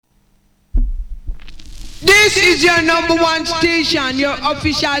This is your number one station, your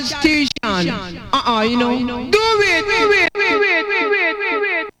official station. You know. Do it.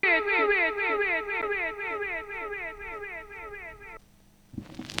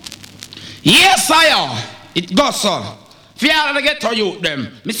 Yes, sire. It goes so. Fear to get to you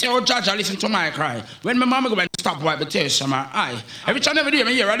them. Me say, oh, Judge, listen to my cry. When my mama go and stop wipe the tears from my eye. Every time every day,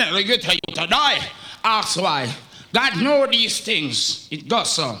 me hear and I get to you to die. Ask why. God know these things. It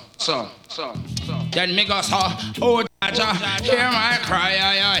goes so. Then me goes so. Oh, Judge, hear my cry.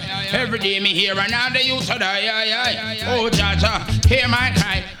 Every day me hear another you to die. Oh, Judge, hear my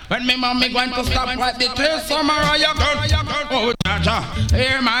cry. When me mommy going to stop wipe the tears from my eye. Oh, Judge,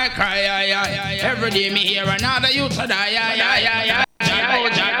 hear my cry. Every day me hear another you to die.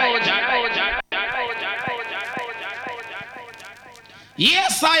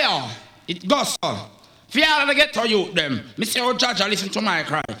 Yes, sire. It goes so. Fear to get to you them. Me say, oh, Judge, listen to my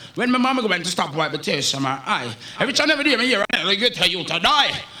cry. When my mama going to stop wipe the tears from my eye. Every time every day me hear another get to you to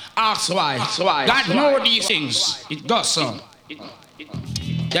die. Ask why. God know these things. It goes so.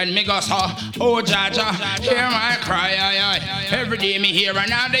 Then me goes, oh, Jaja, hear my cry, every day me hear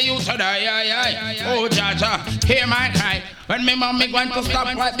another you to die, oh, Jaja, hear my cry. When me mommy going to stop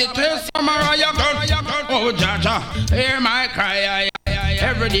wipe the tears from my eye, oh, Jaja, hear my cry,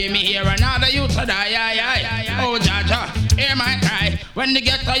 every day me hear another you to die, oh, Jaja, hear my cry. When they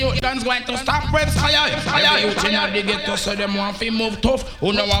get to you, guns going to stop with fire. Every youth in the ghetto, so them want to move tough.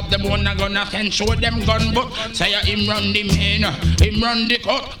 Who know of them one gonna can show them gun, but say him run the main, him run the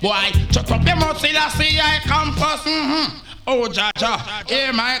cut. Boy, chuck up them out, see I come first. Oh, Jaja,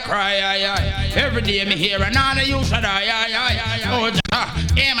 hear my cry, every day me hear another you to die, oh, Jaja,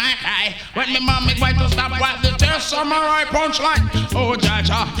 hear my cry. When my mommy going to stop wipe the tears from my eye punchline. Oh,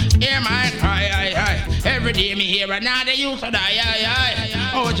 Jaja, hear my cry, every day me hear another you to die,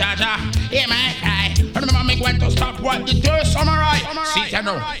 oh, Jaja, hear my cry. When my mommy going to stop wipe the tears from my eye. See, you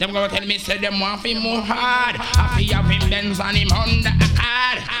know, them gonna tell me say them want to move hard. I feel have him Benz and him on the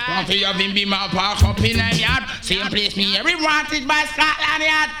card. Want to have him be my park up in a yard. Same place me every wanted by Scotland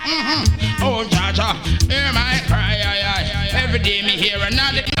Yard. Oh, Jaja, hear my cry, every day me hear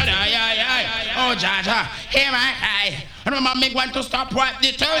another die, oh, Jaja, hear my cry. And my mommy going to stop wipe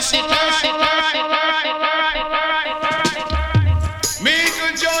the thirsty. Make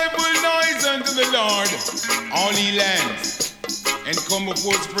a joyful noise unto the Lord, all ye lands, and come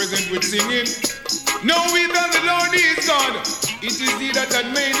before his presence with singing. Know we that the Lord is God. It is he that had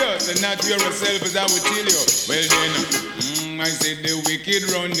made us, and not we ourselves, as I will tell you. Well then, I said the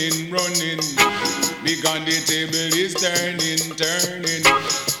wicked running, because the table is turning.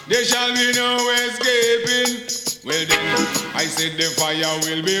 There shall be no escaping. Well then, I said the fire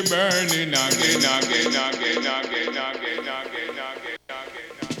will be burning again.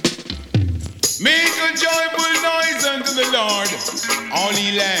 Make a joyful noise unto the Lord, all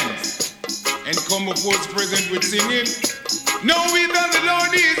ye lands, and come before his presence with singing. Know we that the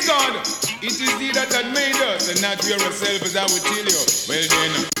Lord is God. It is he that had made us, and not we ourselves, as I will tell you. Well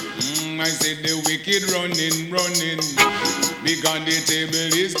then, I said the wicked running, because the table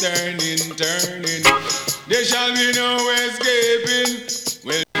is turning. There shall be no escaping.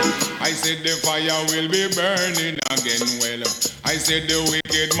 Well, I said the fire will be burning again. Well, I said the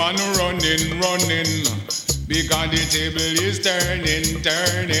wicked man running, because the table is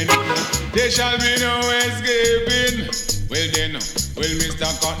turning. There shall be no escaping. Well then, Mr.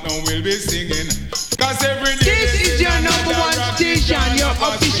 Cotton will be singing. Cause every day this is your number one station, your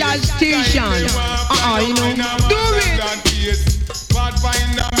official station. You know. Do it. But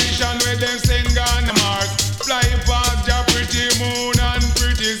find a mission where them send on Mars. Fly past your pretty moon and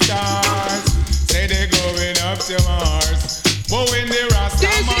pretty stars. Say they going up to Mars. But when they rust,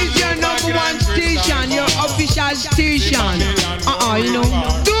 this is your number one station, your official station. You know.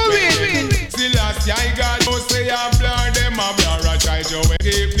 Do it. See last year I got to say I blur them a blur. I try to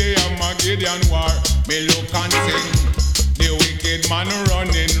escape the Armageddon war. Me look and sing. The wicked man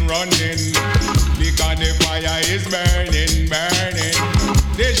running, because the fire is burning.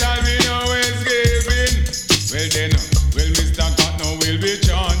 There shall be no escaping. Well then, Mr. Cotton will be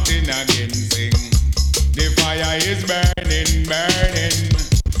chanting again, sing. The fire is burning,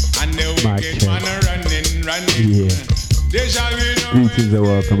 and the wicked man running. Yeah. There shall be no greetings and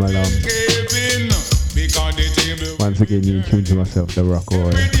welcome along. escaping, because the table. Once again, you tune to myself, the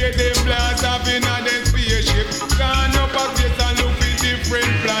Rockaway. Every day they blast up in a spaceship. Gone up a space and look at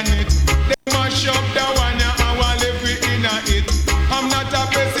different planet. They mash up the one and one left in it. I'm not a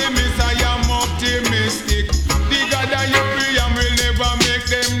pessimist, I am optimistic. The God of Ephraim will never make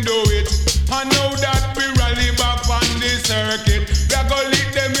them do it. I know that we rally back on the circuit. We are gonna lead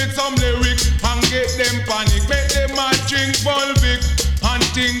them with some lyrics and get them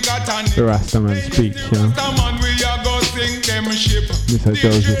The Rastaman speech, you know. Rastaman, we are go sink them ship. Mr.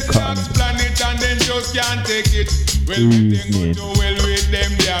 Joseph Cotton. Planet and then just can't take it. Well, we think go well with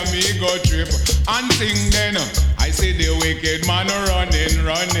them, there me go trip. And sing then, I say the wicked man running.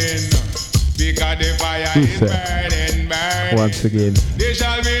 Because the fire is burning. Once again, There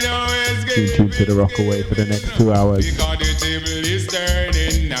shall be no escape. tuned to the Rockaway for the next 2 hours. Because the table is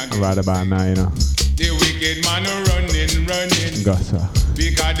turning. Right about now, you know. The wicked man running. Gossa.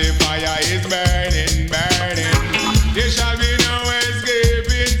 Because the fire is burning. There shall be no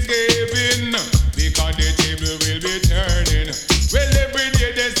escaping. Because the table will be turning. Well, every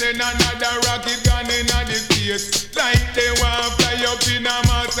day they send another rocket gun in the space. Like they want to fly up in a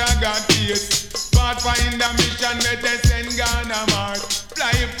Mars, I got face. Find a mission, let they send Ghana Mars.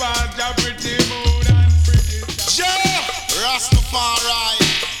 Fly fast, a pretty moon and pretty star. Yeah, Rastafari.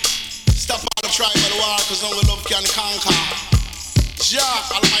 Stop all the tribal war, cause only love can conquer. Yeah,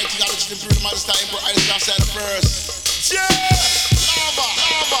 Almighty God, which is the Imperial Master Emperor, I just said first. Yeah, lava.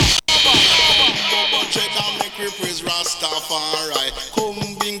 Check and make we praise Rastafari.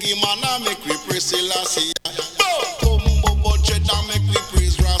 Come bingy man and make we praise Selassie. Come budget and make we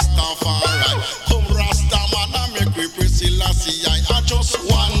praise Rastafari. Come Rasta man and make we praise Selassie. I just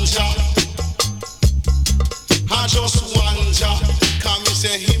want ya. I just want ya. Can me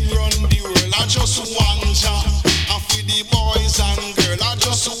say him run the world? I just want ya. I feed the boys and girls. I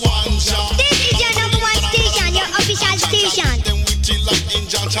just want ya. This is your number one station, your official station. Them with it like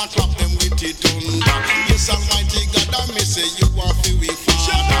ninja, clap them with it thunder. Yes, Almighty God, I me say you are fi we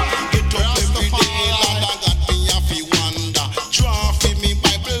father. Get up every day, Lord, I got me a fi wonder. Draw fi me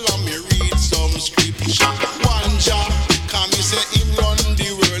Bible and me read some scripture. One Jah, can me say him run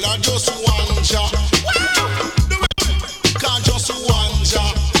the world? I just want Jah. Can't just one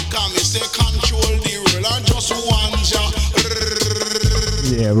Jah. Can me say control the world? I just want Jah.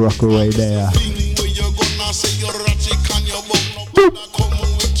 Yeah, Rockaway there. Where you gonna say you're ratchet and you're bum? Come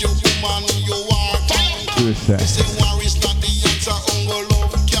with your woman, you are tongue. Who's that? Say war is not the answer, uncle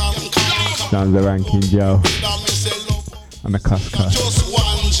love can come. Sounds the Ranking Joe. That me say love, And the Cuss. just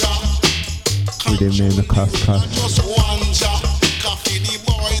one Jah. We didn't name the Cuss. Just one Jah. Coffee the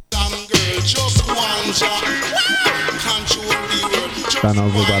boys and girls, just one Jah. Control the world. Done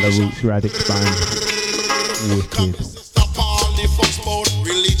over by the Roots Radix band. Wicked. Stop all the fuss about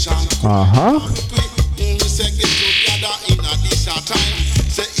religion. We say get together in a decent time.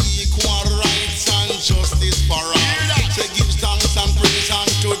 Say equal rights and justice for all. Say give thanks and praise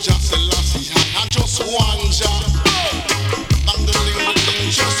unto just Selassie. And just one Jah. Bang the ding,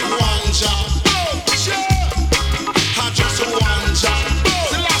 just one Jah. And just one Jah.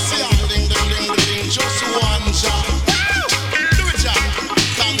 Selassie, ding, just one Jah. Do it, Jah.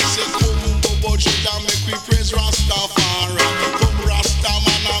 Can we say come, Bobo, Judah, make we praise Rastafari. Come, Rasta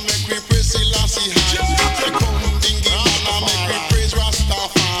man, and make we praise Selassie. Say come, dingy man, and make we praise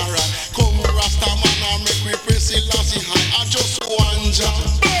Rastafari. Come, Rasta man, and make we praise Selassie. And just one Jah.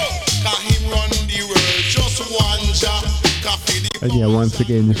 Can him run the world? Just one Jah. And yeah, once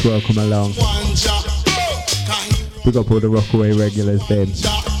again, just welcome along. One Jah. Big up all the Rockaway regulars then.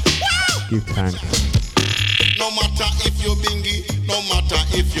 Give thanks. No matter if you're bingy, no matter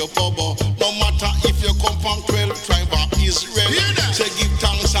if you're bobo, no matter if you come from 12 tribe of Israel. Say give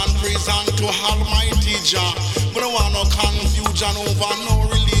thanks and praise unto Almighty Jah. We don't want no confusion over no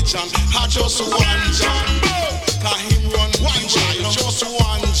religion. I just one Jah. Can him run one Jah. Just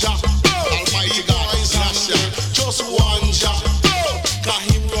one Jah. Almighty God is here. Just one Jah. Can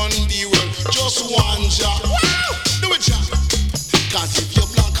him run the world. Just one Jah. Do it, Jah. Cause if you're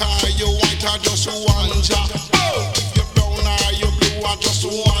black or you're white or just one Jah. If you're brown or you're blue or just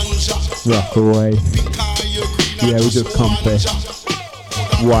one Jah. Rockaway. Pink or you're green or Yeah, we just just one confess.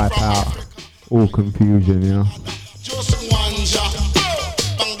 Jah. Wipe out all confusion, you know. Just one Jah.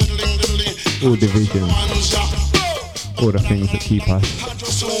 Bang diddling diddling. All division. One Jah. All the things that keep us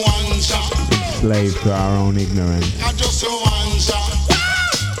Just one Jah. enslaved to our own ignorance. Just one Jah.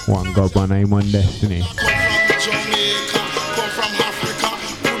 One God, one aim, one destiny. Come from Jamaica, come from Africa,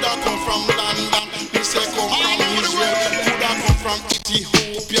 coulda come from London. Me say come from Israel, coulda come from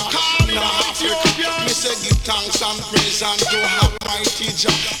Ethiopia. Now Africa, me say give thanks and praise unto Almighty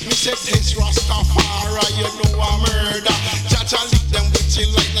Jah. Me say taste Rastafari, you know a murder. Jah Jah lick them with the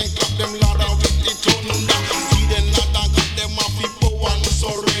lightning, clap them louder with the thunder. He them not got them off the bow and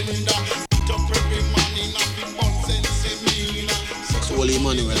surrender. Put up every man in a big buns and say me. Holy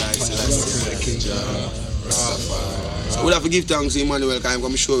Emmanuel, I say, so we'll have to give thanks to Emmanuel, because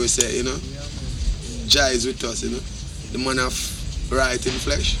I'm sure we say, you know, Jah is with us, you know. The man of right in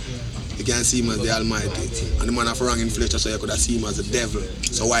flesh, you can see him as the Almighty. And the man of wrong in flesh, so you could have seen him as the devil.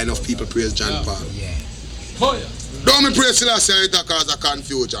 So why enough people praise John Paul? Don't me praise Selassie, it cause a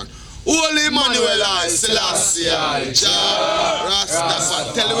confusion. Holy Emmanuel, I Selassie,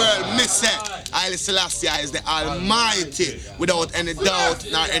 Rastafari. Tell the world, me say, Haile Selassie is the Almighty, without any doubt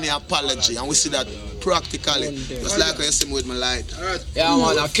nor any apology. And we see that practically, just like when you see me with my light. Yeah,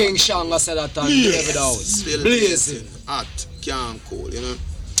 man, King Shanga said that on David House. Blazing. Hot, can't cool, you know.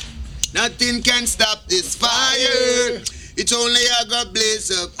 Nothing can stop this fire. It's only a God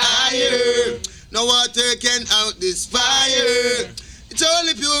blaze up higher. No water can out this fire. It's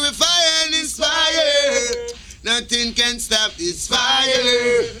only purify and inspire. Nothing can stop this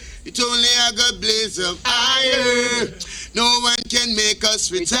fire. It's only a God blaze up higher. No one can make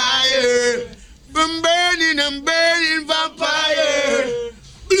us retire from burning and burning vampire.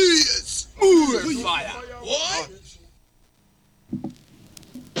 Blaze, move, fire. What?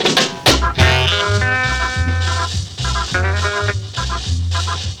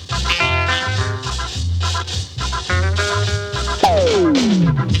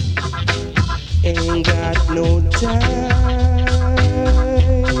 Ain't got no time.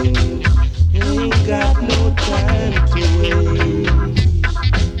 Ain't got no time to wait.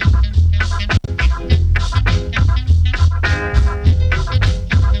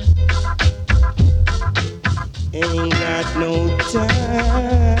 Ain't got no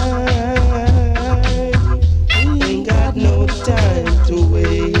time. Ain't got no time to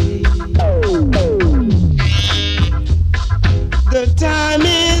wait. The time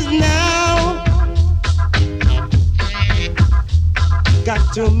is now.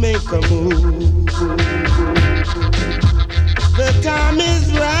 Got to make a move. The time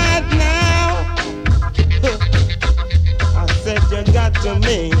is right now. I said you got to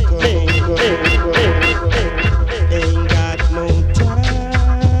make a move. Ain't got no time.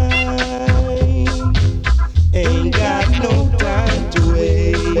 Ain't got no time to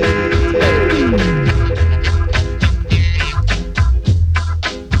wait.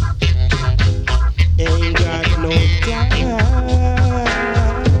 Ain't got no time.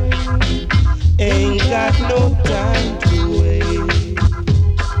 Ain't got no time to wait.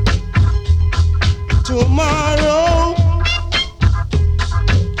 Tomorrow,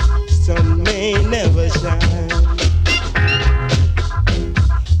 sun may never shine.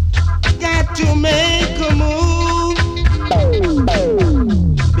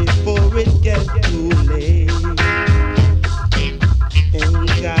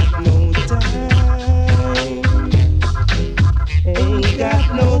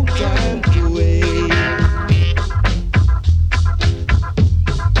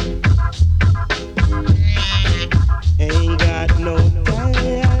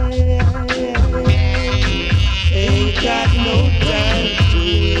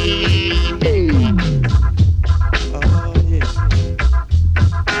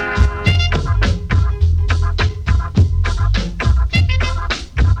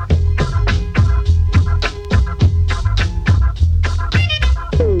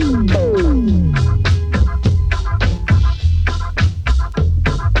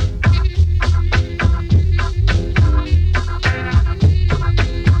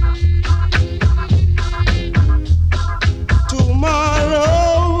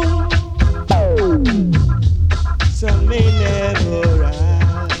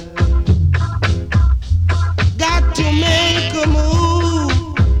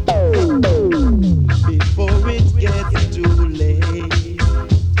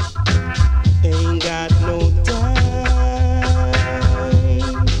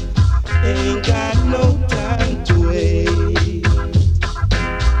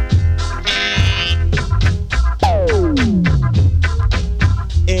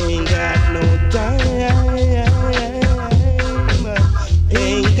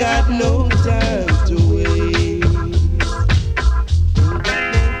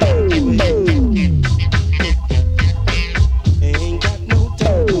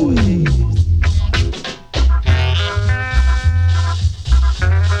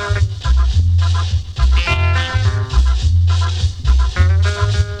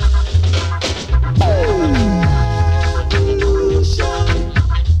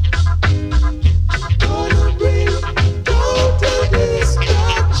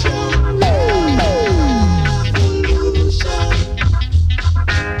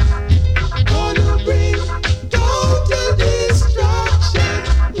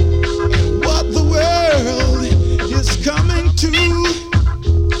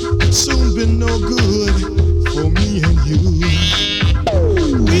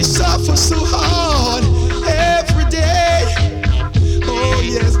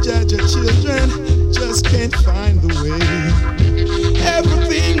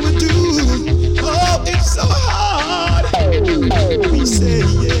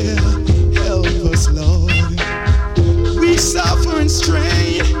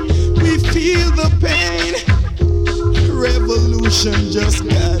 Revolution just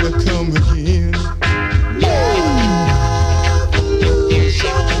gotta come again.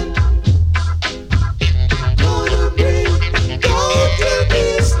 Revolution gonna bring total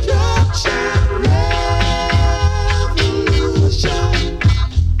destruction. Revolution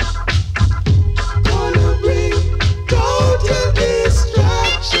gonna bring total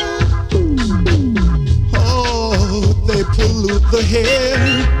destruction. Oh, they pollute the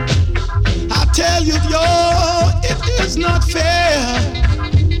air. I tell you, yo, it is not fair.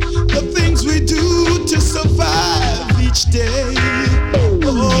 The things we do to survive each day.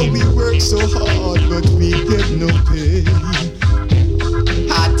 Oh, we work so hard, but we get no pay.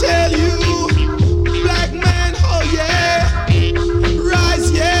 I tell you, black man, oh yeah,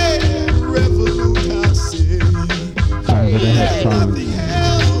 rise, yeah, revolute, I say. Sounds of the head tone.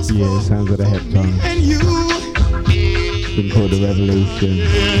 Yeah, sounds of the head tone. And you. It's been called the Revolution.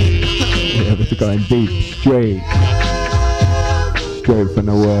 Yeah, we're going deep, straight from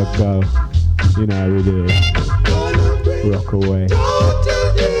the word go. You know how we do it. Rockaway.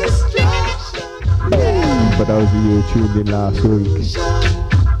 For those of you who tuned in last week,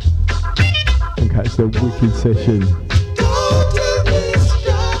 and catch the wicked session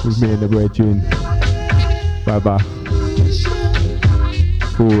with me and the brethren. Bye bye.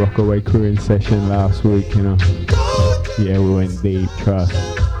 Full Rockaway crewing session last week, you know. Yeah, we went deep, trust.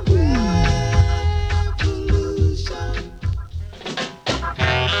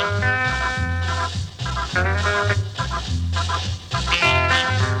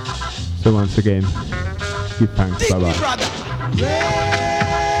 So once again, give thanks, bye bye.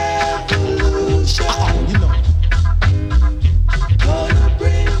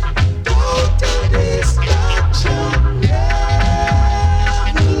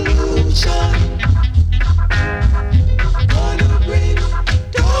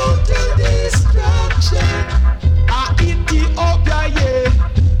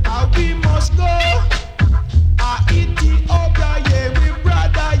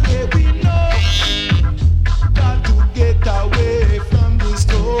 Away from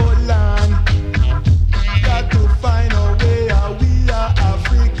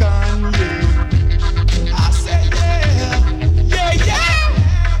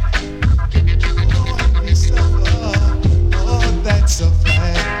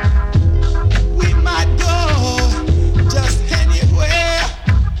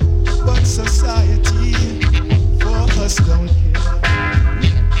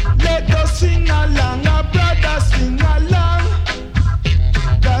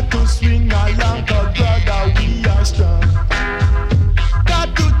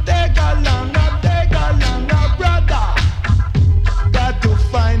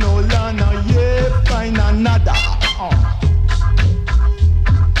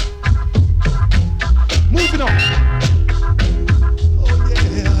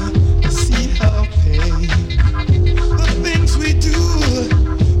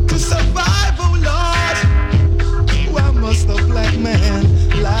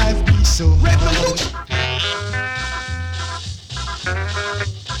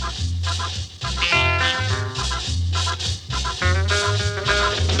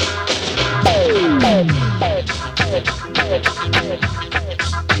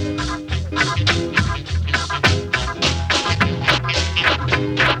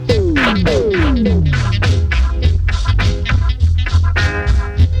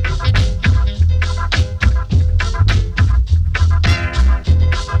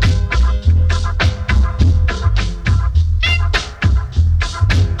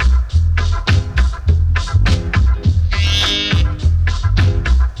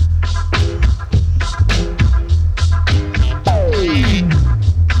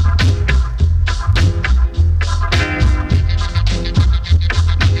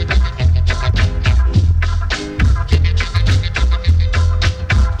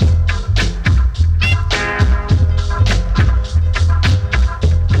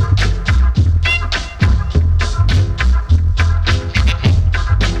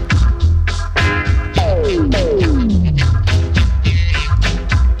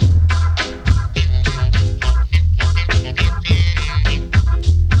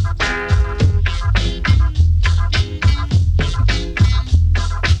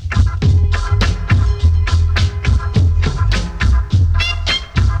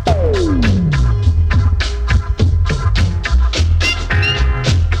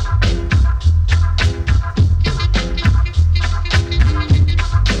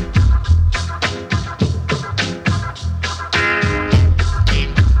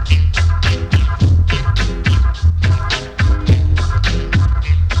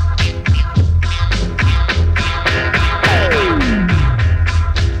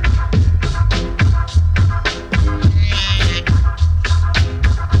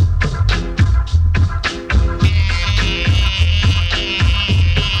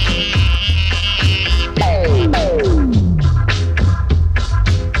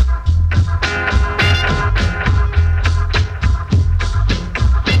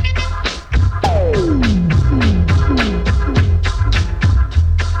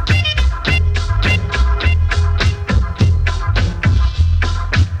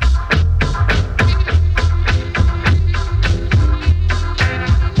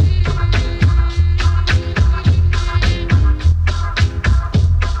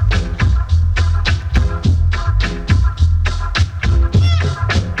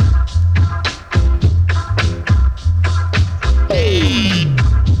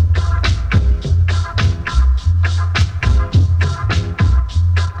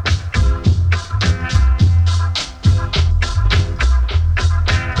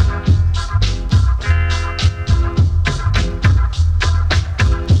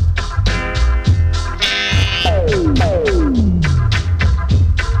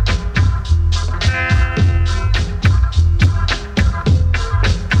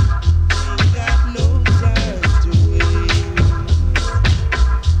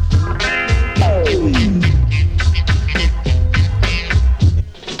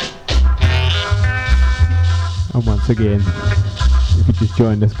And once again, if you just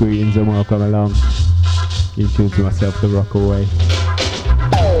joined us, greetings and welcome along. You tune to myself, the Rockaway.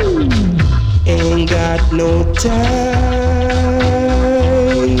 Ain't got no time.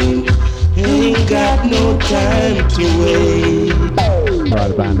 Ain't got no time to wait.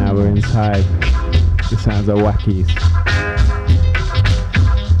 Right about now we're inside the sounds of Wackies.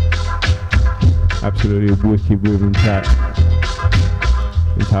 Absolutely wicked moving track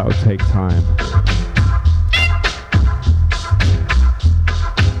entitled Take Time.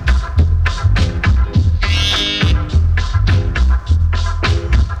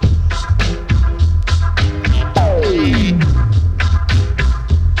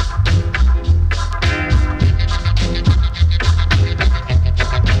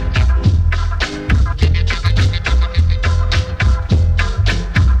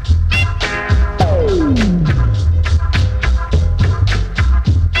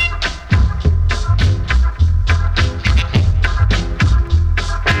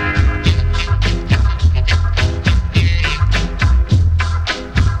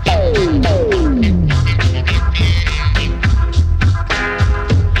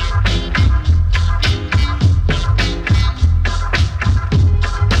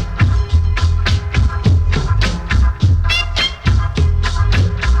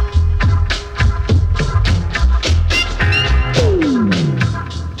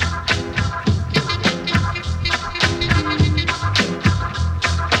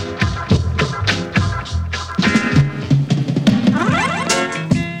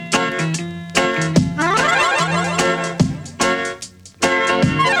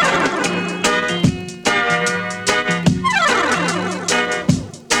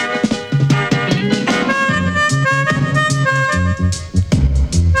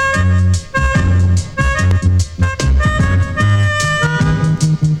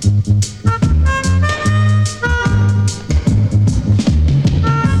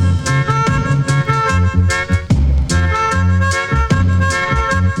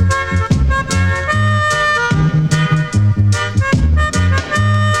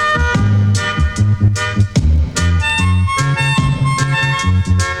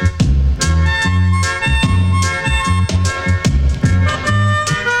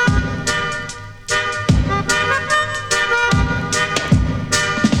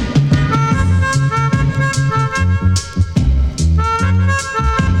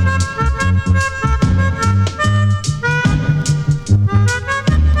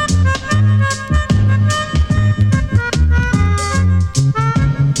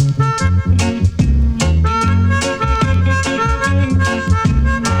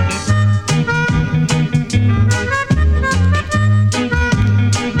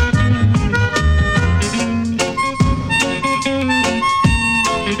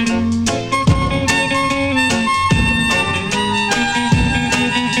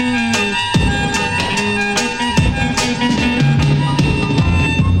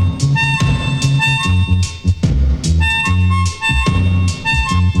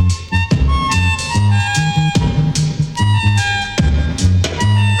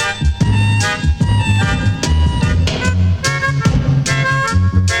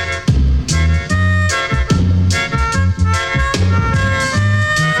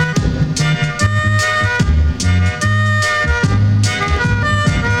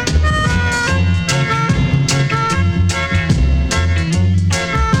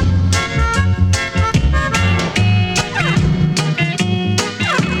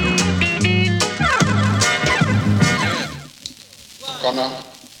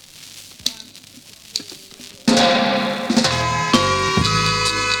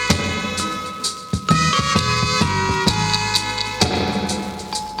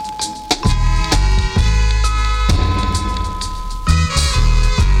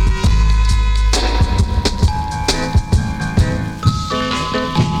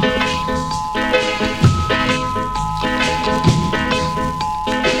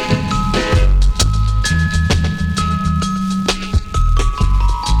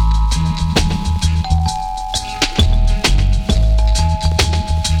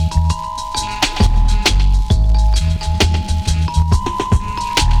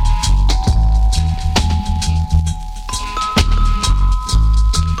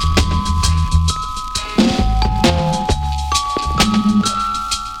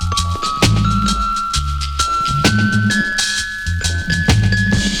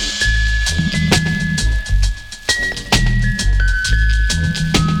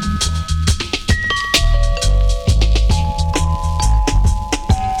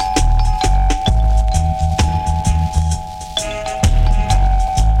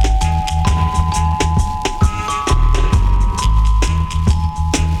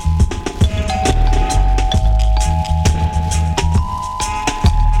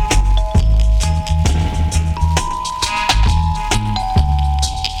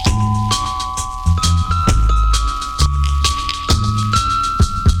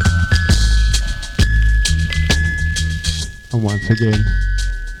 And once again,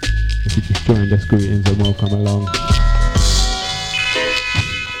 if you just joined us, greetings and welcome along.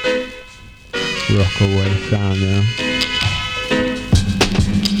 Rockaway sound, yeah.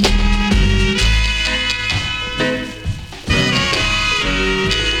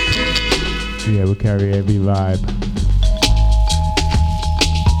 Yeah, we carry every vibe.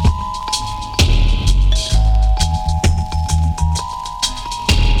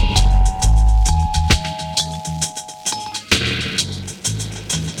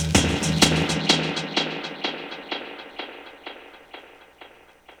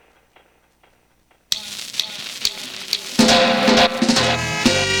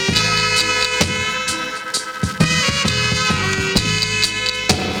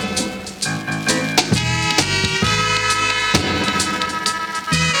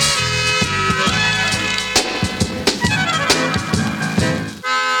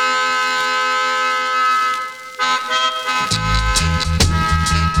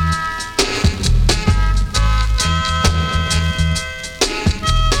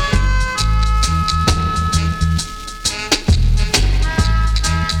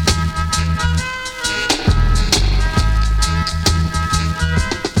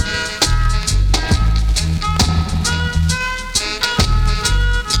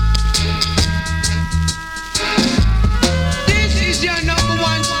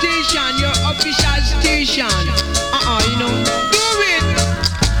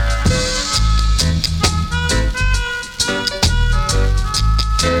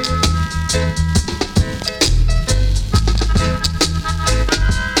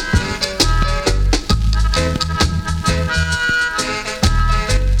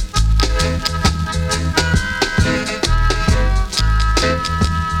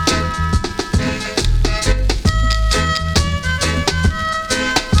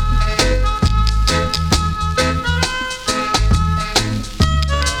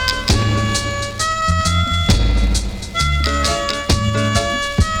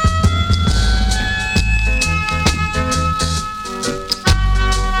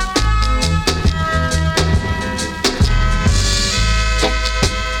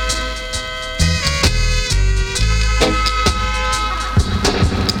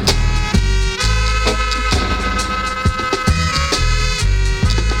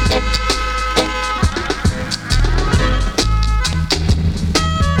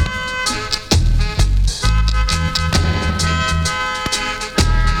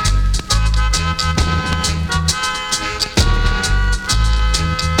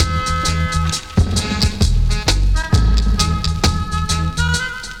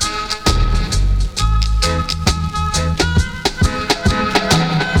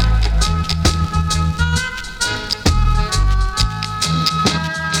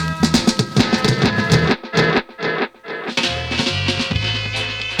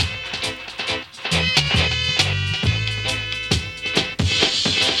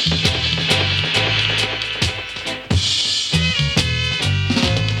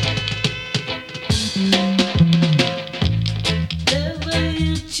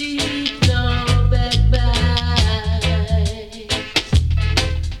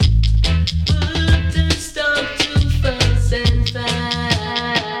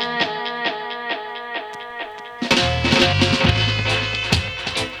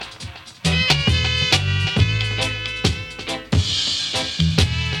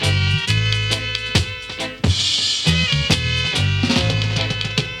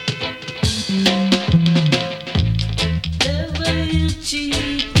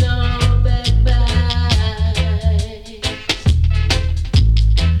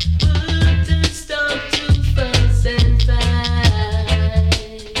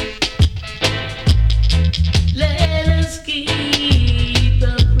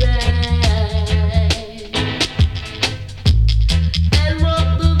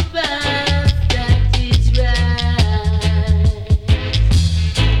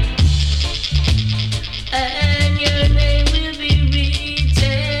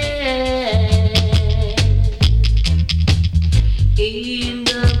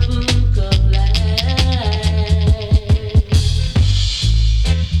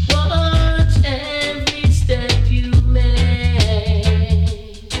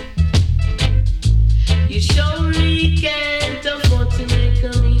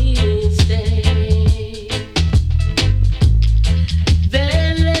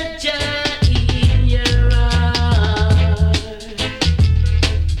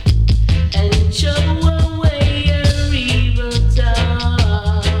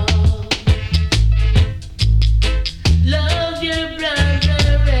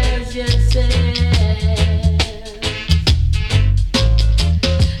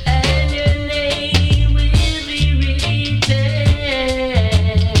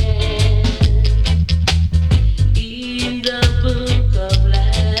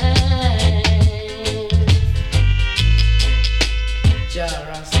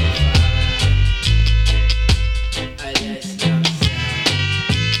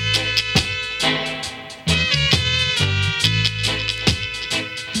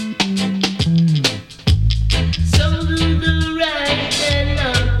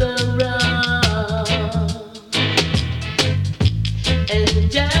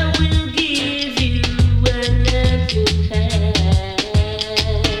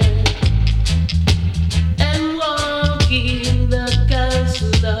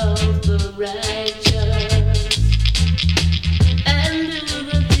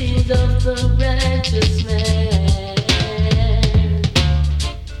 the righteous man,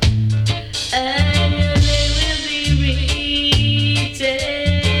 and your name will be written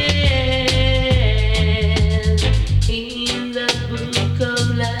in the book of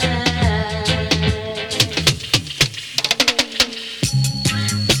life.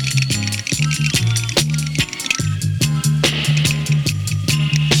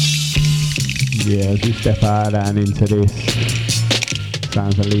 Yeah, as we step out and into this,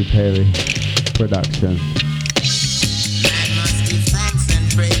 sounds of Lee Perry production. Man must give thanks and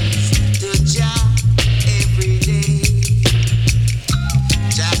praise to Jah every day.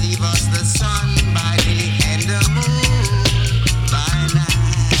 Jah give us the sun by day and the moon by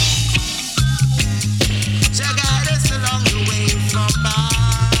night. Jah guide us along the way from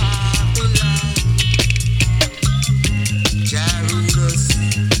Babylon. Jah rule us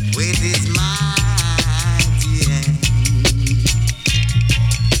with his mighty hand.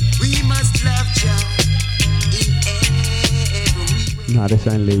 We must love Jah in every way. Nah, this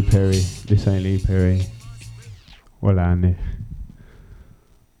ain't Lee Perry. This ain't Lee Perry. Well, Annie.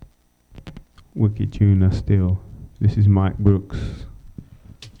 Wicked tuner still. This is Mike Brooks.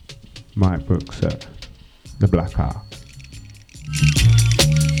 Mike Brooks at the Black Ark.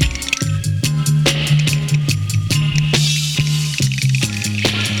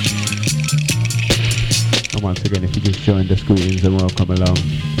 And once again, if you just joined us, greetings and welcome along.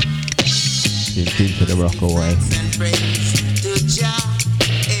 You're tuned to the Rockaway. And praise to Jah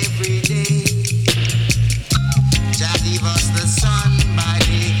every day. Jah give us the sun by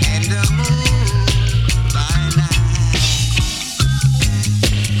day and the moon by night.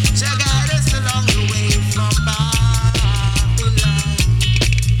 Jah guide us along the way from Babylon.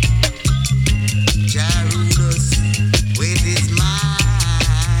 Jah rule us with his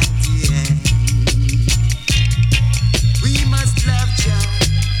mighty hand. We must love Jah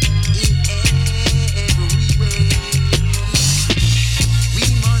in every way. We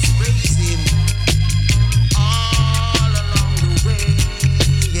must praise him all along the way.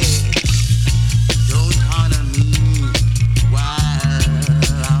 Yeah. Don't honor me while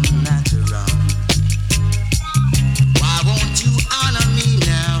I'm not around. Why won't you honor me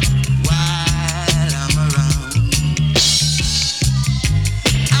now while I'm around?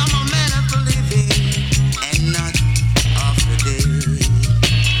 I'm a man of the living and not of the dead.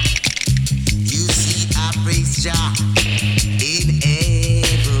 You see, I praise Jah in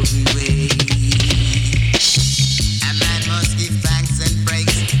every way. A man must give thanks and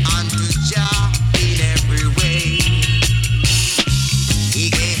praise unto Jah in every way. He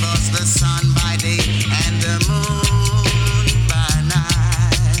gave us the sun by day and the moon by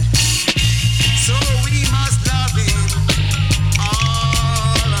night. So we must love him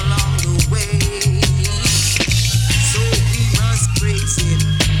all along the way. So we must praise him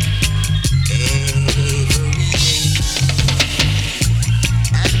every day.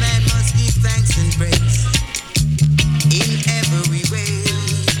 A man must give thanks and praise in every way.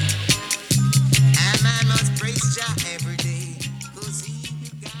 A man must praise Jah every day, 'cause he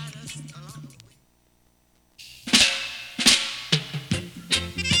will guide us along the way.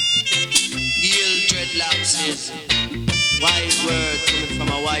 Yield dreadlocks is wise word coming from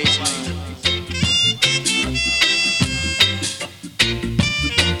a wise man.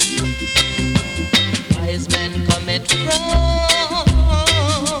 Wise men commit from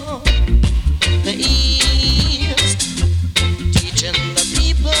the east, teaching the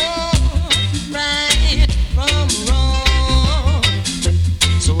people right from wrong.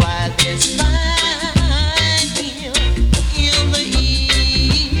 So while there's fight in the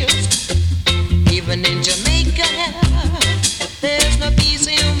east, even in Jamaica, there's no peace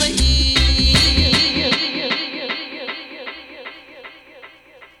in the east.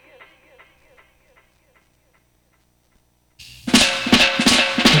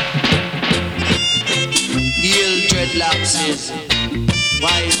 Yield dreadlocks is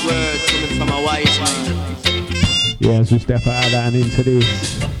wise word coming from a wise man. Yeah, as we step out and into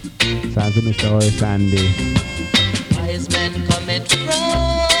this, sounds of Mr. Horace Andy. Wise men commit from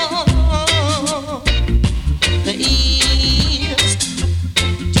the east,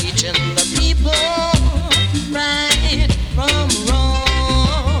 teaching the people right from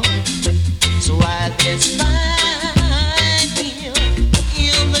wrong. So while there's fight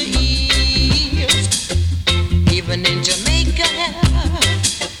in the east, even in Jamaica,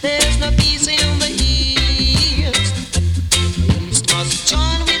 there's no peace in the east. The east must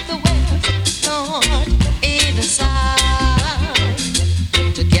join with the west, north and the south,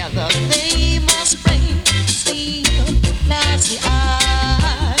 to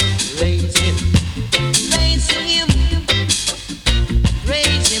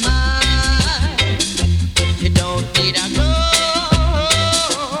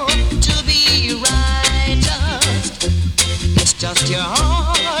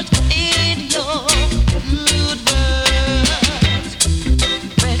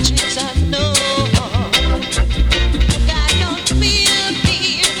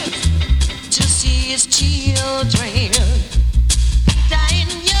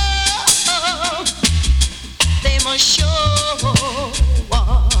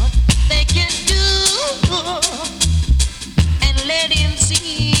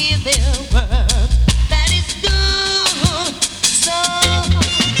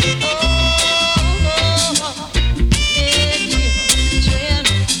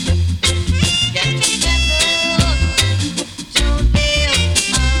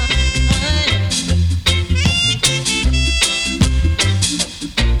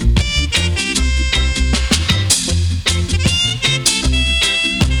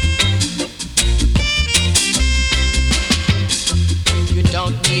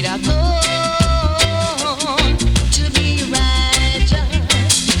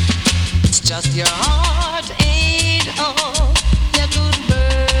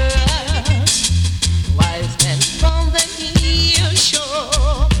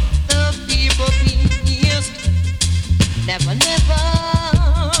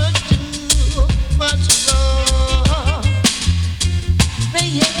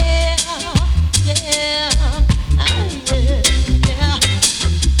yeah, yeah, yeah.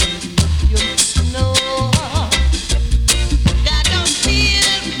 You know, God don't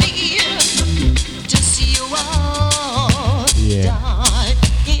feel me to see you all die.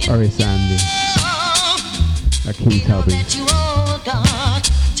 Sorry, Sandy. King Tubby.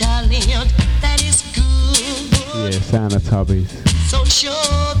 Yeah, Santa Tubbies. So show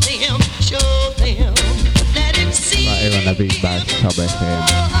them, let him see. Right here on the Big Bad Sub FM.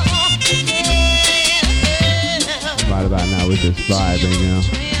 Right about now we're just vibing, you know.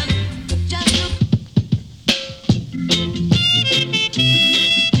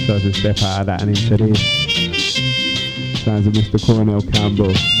 So to step out of that and into this. Sounds of Mr. Cornell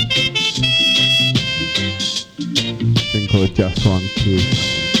Campbell. Thing called Just One Kiss.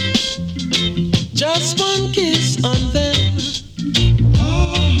 Just one kiss and then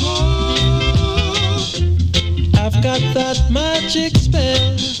I've got that magic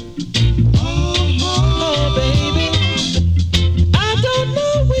spell. Oh baby, I don't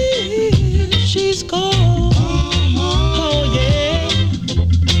know where she's gone. Oh yeah,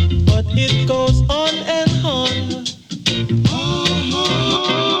 but it goes on and on.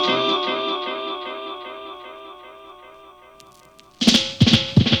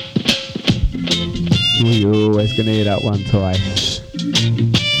 You're always gonna hear that one twice.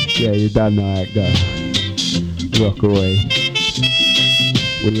 Yeah, you done know how it go. Rockaway.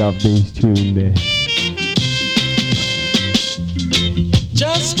 We love these tunes there.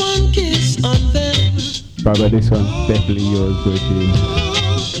 Just one kiss and then Brother, this one's definitely yours, Bridgie.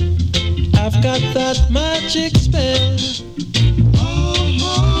 I've got that magic spell.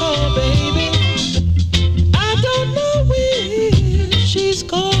 Oh baby, I don't know where she's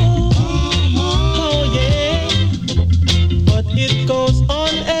gone. Oh yeah, but it goes on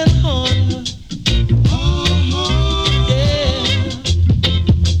and on. Yeah,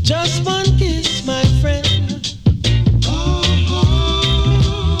 just one kiss, my friend,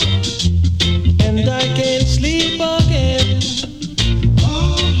 and I can't sleep again.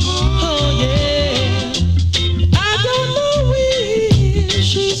 Oh yeah, I don't know where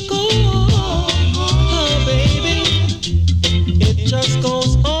she's gone. Oh baby, it just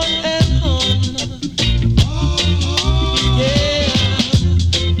goes on and on. Yeah,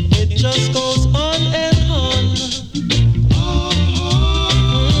 it just goes on and on.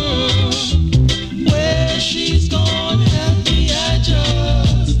 Where she's gone, happy I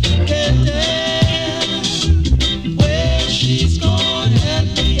just can't tell. Where she's gone,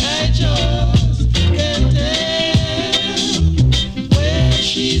 happy I just can't tell. Where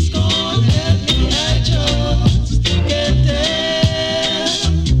she's gone, happy I just can't tell.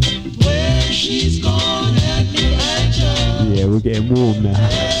 Where she's gone, happy I just. Yeah, we're getting warm now.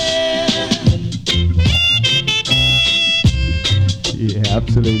 Yeah,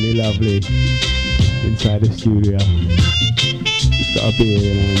 absolutely lovely. Inside the studio. Just got a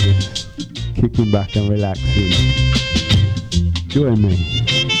beer and just kicking back and relaxing. Join me.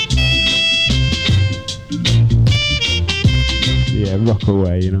 Yeah, rock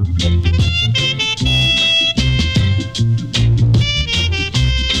away, you know.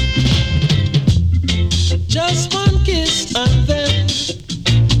 Just one kiss and then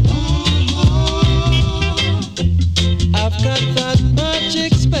I've got that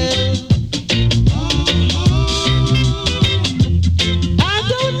magic spell. I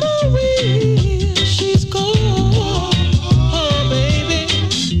don't know where she's gone. Oh baby,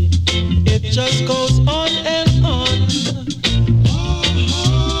 it just goes on and on.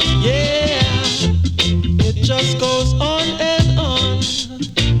 Yeah, it just goes on and on.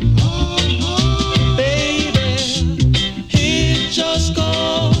 Baby, it just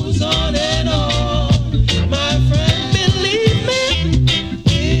goes on and on. My friend, believe me,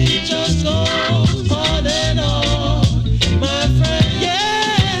 it just goes on and on. My friend,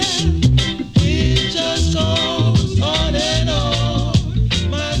 yeah, it just goes on and on.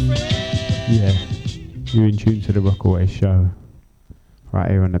 My friend. Yeah, you're in tune to the Rockaway show. Right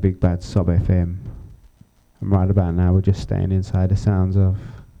here on the Big Bad Sub FM. And right about now we're just staying inside the sounds of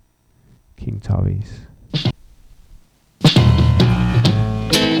King Tubbies.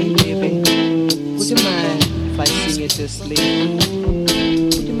 Hey baby, would you mind if I sing it to sleep?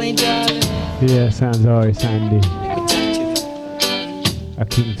 Would you mind, darling? Yeah, sounds alright, Sandy. Let me touch you. A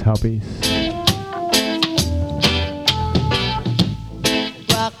King Tubbies.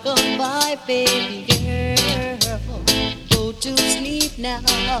 Rockaway, baby girl, go to sleep now.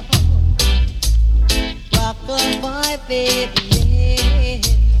 Rockaway, baby, yeah.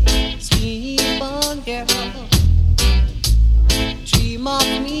 Sleep on, girl. Dream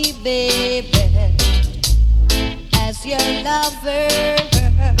of me, baby, as your lover,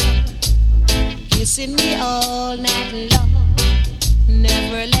 kissing me all night long,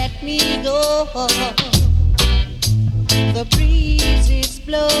 never let me go. The breeze is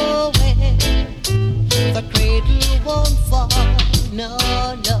blowing, the cradle won't fall, no,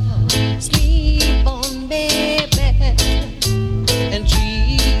 no. Sleep on, baby, and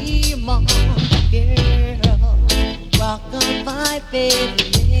dream on, girl. Rock on my baby,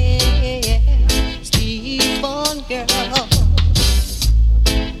 yeah. Sleep on, girl.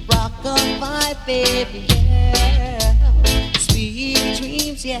 Rock on my baby, yeah. Sweet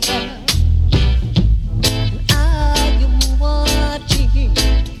dreams, yeah. I am watching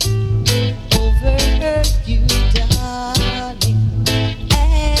over you, darling,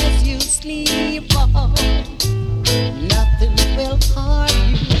 as you sleep on. Nothing will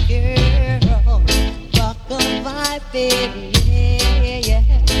harm you, girl. Rock on my baby, yeah, yeah.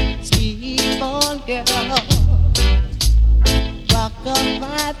 Sleep on, girl. Rock on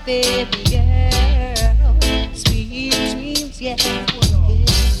my baby, girl. Sweet dreams, yeah. Sleep on,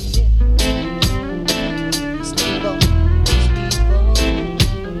 sleep on, sleep on,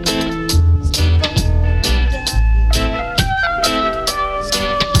 darling. Sleep on.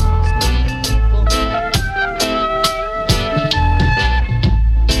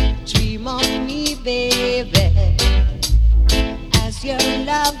 Dream of me, baby, as your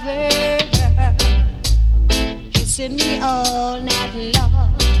lover, kissing me all night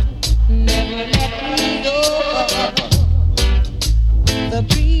long, never let me go. The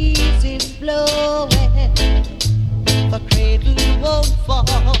breeze is blowing, the cradle won't fall,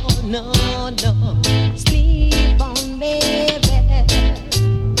 no, no. Sleep on, baby,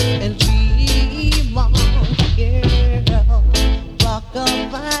 and dream on, girl. Rock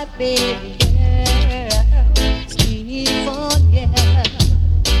on my baby, girl. Sleep on, yeah.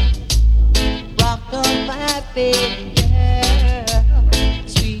 Rock on my baby, girl.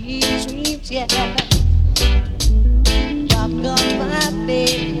 Sweet dreams, yeah. Rock on my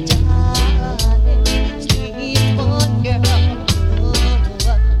baby, darling. Sleep on, girl.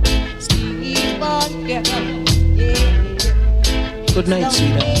 Sleep on, girl. Yeah. Good night,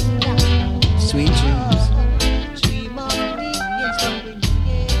 sweetheart. Sweet dreams. Dream on me, yes, darling,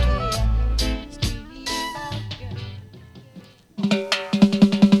 yeah. Sleep on, girl.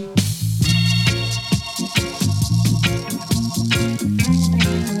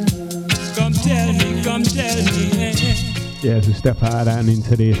 Come tell me, Yeah, so step out of that and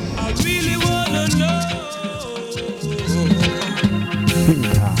into this. I really wanna know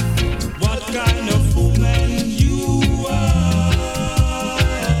what kind of woman you are.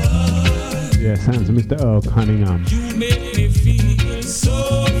 Yeah, sounds of Mr. Earl Cunningham. You make me feel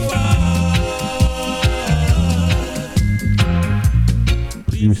so fine,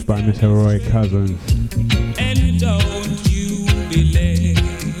 Produced by Mr. Roy Cousins. and don't you be late.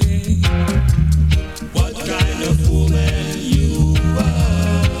 What kind of woman you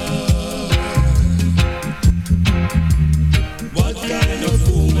are? What kind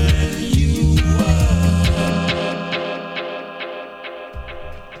of woman you are?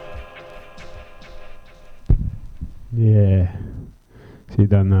 Yeah. See,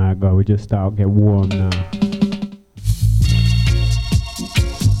 done that, go. We just start get warm now.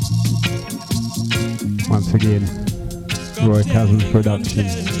 Once again, Roy Cousins production.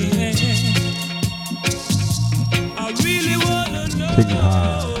 I really wanna know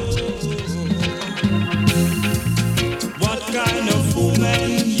what kind of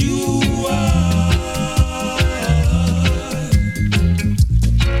woman you are.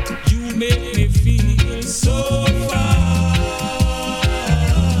 You make me feel so fine.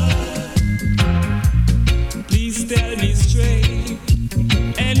 Please tell me straight,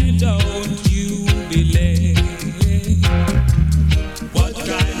 and don't you be late. What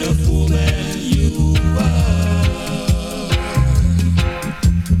kind of woman you are?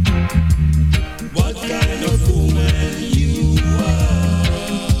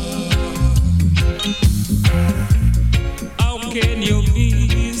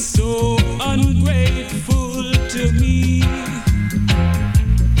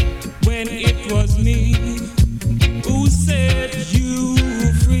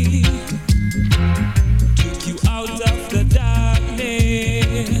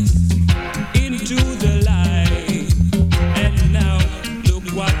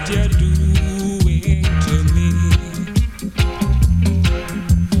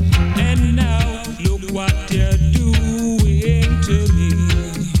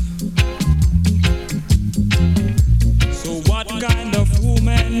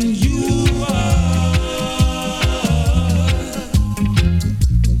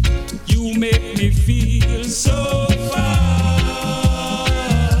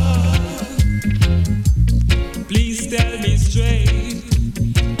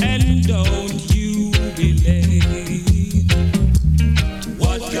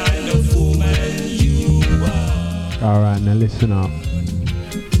 listen up.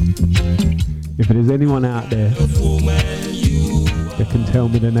 If there's anyone out there that can tell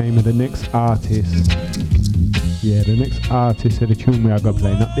me the name of the next artist, yeah, the next artist of the tune we are gonna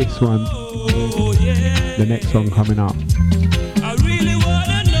play, not this one, the next one coming up.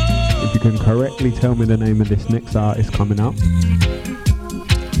 If you can correctly tell me the name of this next artist coming up,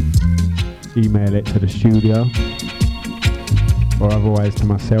 email it to the studio or otherwise to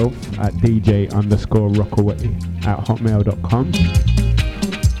myself at dj_rockaway@hotmail.com.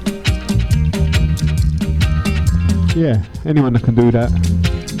 Yeah, anyone that can do that,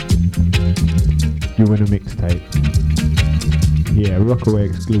 you win a mixtape. Yeah, Rockaway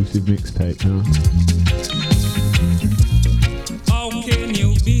exclusive mixtape, huh? How can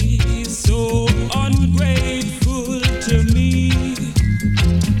you be so ungrateful to me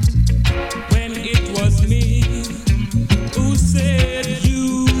when it was me who set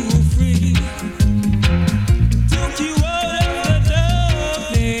you free, took you out of the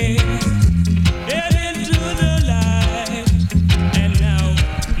darkness and into the light, and now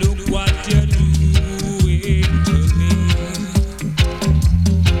look what you're doing to me,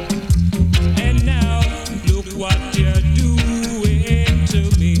 and now look what you're doing to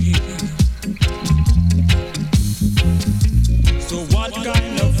me. So what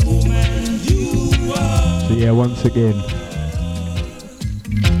kind of woman you are? So yeah, once again,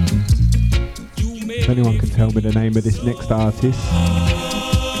 if anyone can tell me the name of this next artist,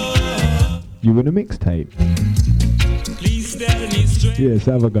 you win a mixtape. Please tell me straight. Yes,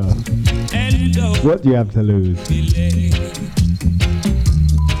 have a go. And What do you have to lose?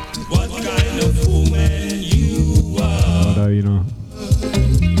 what kind of woman you are? Although, you know,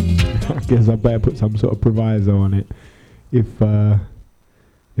 I guess I better put some sort of proviso on it. If I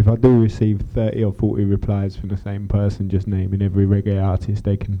do receive 30 or 40 replies from the same person just naming every reggae artist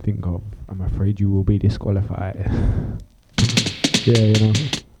they can think of, I'm afraid you will be disqualified. Yeah, you know,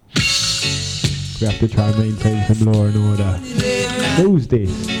 we have to try and maintain some law and order. Who's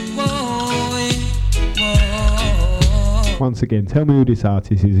this? Once again, tell me who this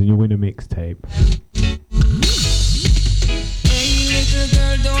artist is and you'll win a mixtape. Hey, little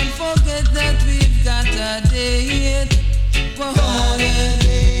girl, don't forget that we've got a date. I'll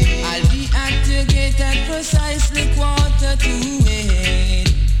be at your gate at precisely 7:45.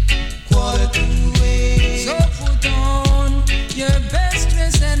 So put on your best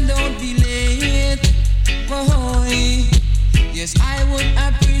dress and don't be late. Yes, I would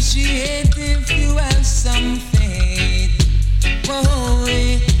appreciate if you have some faith.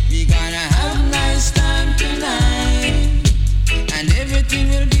 We gonna have a nice time tonight, and everything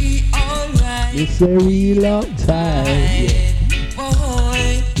will be alright. It's a real uptight,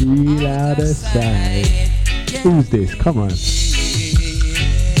 real out of sight. Who's this? Come on.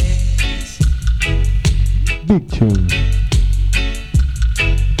 Big tune.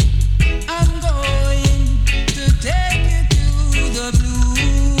 I'm going to take you to the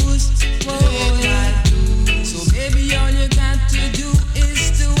blues. So baby, all you got to do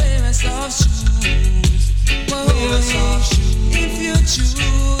is to wear a soft shoes. If you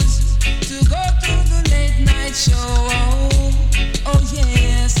choose to go to the late night show, oh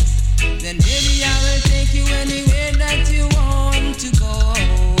yes, then baby I will take you anywhere that you want to go.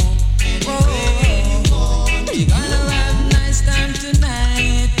 We gonna have a nice time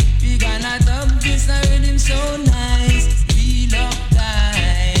tonight. We gonna dub this rhythm so nice. Feel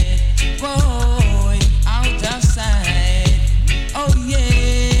uptight, boy, out of sight. Oh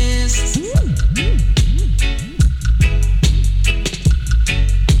yes.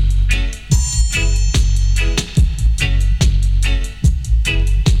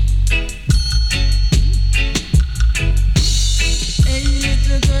 Hey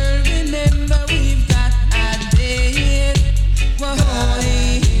little girl, remember we've got a date.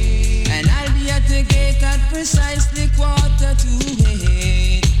 And I'll be at the gate at precisely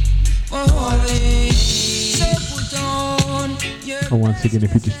 7:45. So put on your And once again,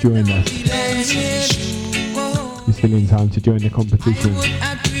 if you just joined us, you're still in time to join the competition.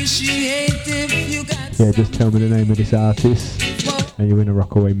 appreciate if you got Yeah, just tell me the name of this artist and you win a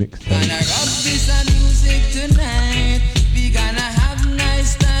Rockaway mixtape. rock this music tonight. We gonna have a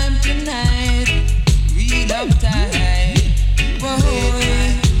nice time tonight. Real uptight,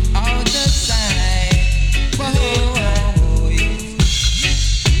 boy, out of sight, boy.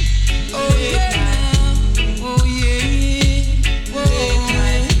 Oh yeah, now. Oh yeah,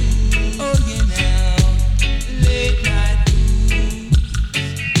 oh yeah now. Late night blues,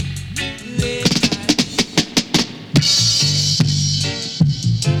 late night.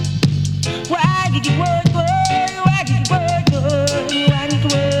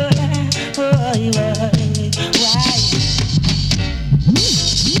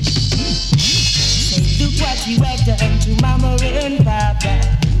 what you have done to Mama and Papa.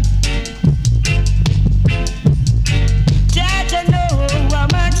 Judge, I know how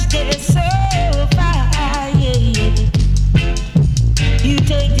much they suffer. Yeah. You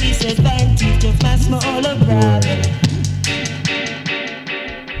take disadvantage of my smaller brother.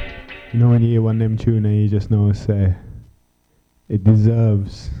 You know when you hear one of them tune and you just know say it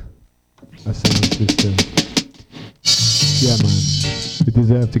deserves a sound system. Yeah man, it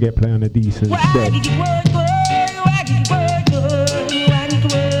deserves to get played on a decent set.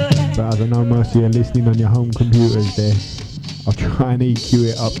 But as I know most of you are listening on your home computers there, I'll try and EQ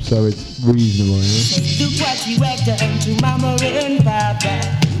it up so it's reasonable, you know? Look what you have done to Mama and Papa.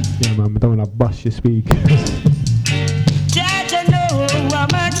 Yeah man, but don't wanna bust your speakers. Judge, I know how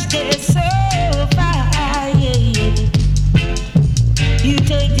much they suffer. Yeah. You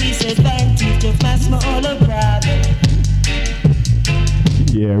take disadvantage of my smaller brother.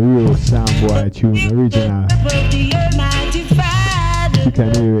 Yeah, real soundboy tune, original. You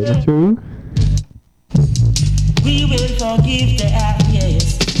can hear it, that's true? We will forgive the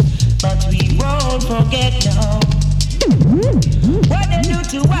yes, but we won't forget no. What they do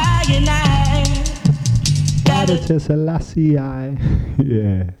to I and I. Father Selassie,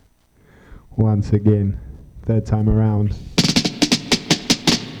 yeah. Once again, third time around.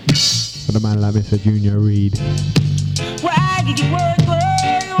 For the man like Mr. Junior Reid. Why did you work, boy?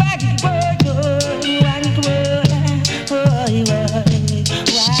 Why did you work, boy? Why did you work, boy? Why?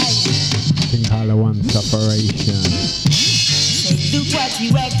 Think all at once, operation. Say, look what you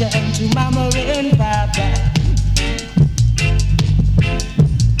have done to Mama and Papa.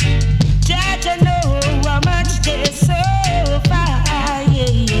 Judge, I know how much they suffer.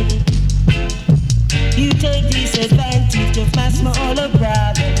 Yeah. You take disadvantage of my smaller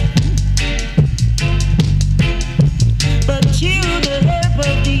brother. But you, the help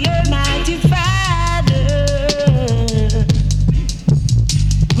of the Almighty Father,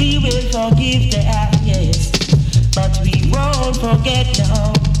 we will forgive the yes, but we won't forget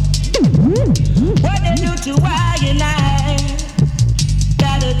no. What they do to I and I,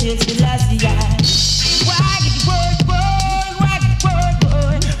 gotta take the last eye. Why did you work, boy? Why did you work,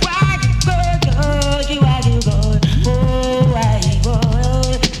 boy? Why did you work, boy? Why did you go? Oh, why did you go?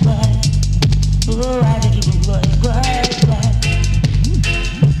 Oh, why did you go?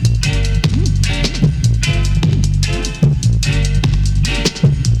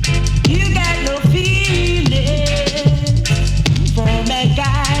 You got no feelings for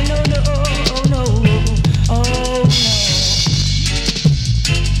mankind, no, oh no.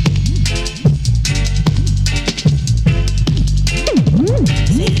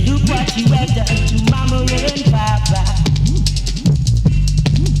 Say, look what you have done to Mama and Papa.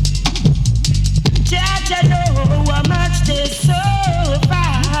 Judge, I know how much they suffer.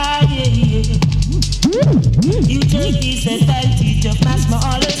 Yeah. You take disadvantage of my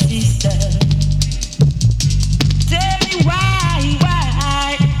smaller sister. Tell me why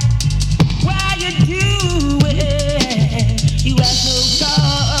you do it? You have no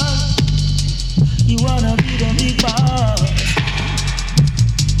cause. You wanna be the big boss.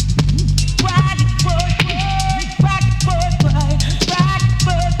 Why did you work? Why did you work? Why did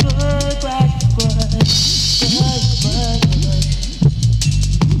you work? Why did you work?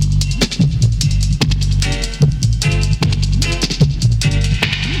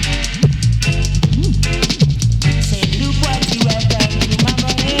 Say, look what you have done to Mama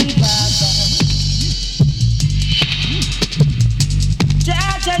and Papa.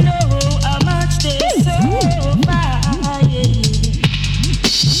 Judge, I know how much they suffer. Yeah.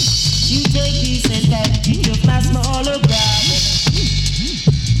 You take disadvantage of my smaller brother.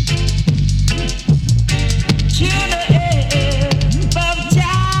 To the help of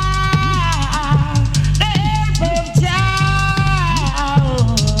Jah, the help of Jah.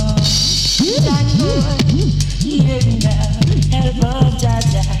 Thank God, hear me now, help of Jah.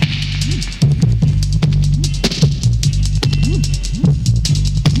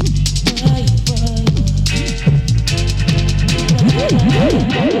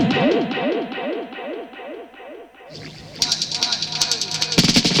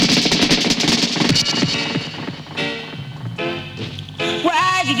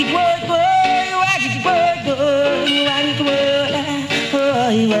 Why did you work, boy? Why did you work, boy? Why did you work, boy?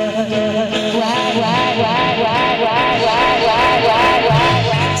 Why?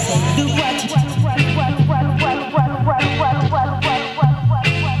 Say, do what you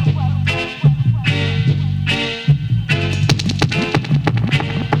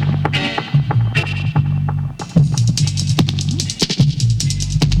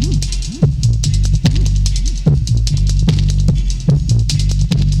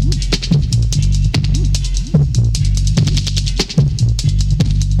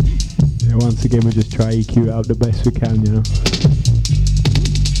once again we just try EQ out the best we can, you know.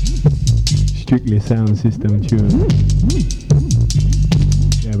 Strictly a sound system tune.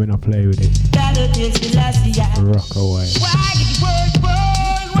 Yeah, we're not playing with it. Rockaway.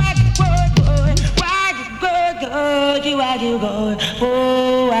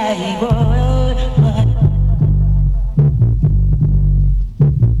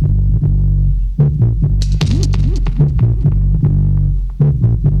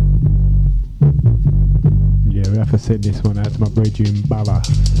 Yeah, we have to send this one out to my brethren Baba.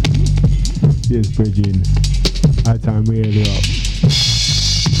 Yes, brethren. Our time really up.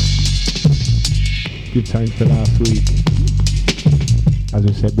 Give thanks for last week. As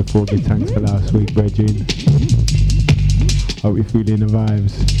I said before, give thanks for last week, brethren. Hope you're feeling the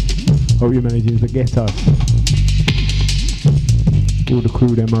vibes. Hope you're managing to get us. All the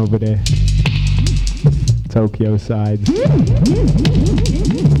crew them over there. Tokyo side.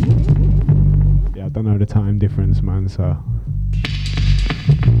 Yeah, I don't know the time difference, man, so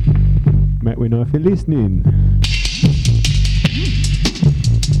let me know if you're listening.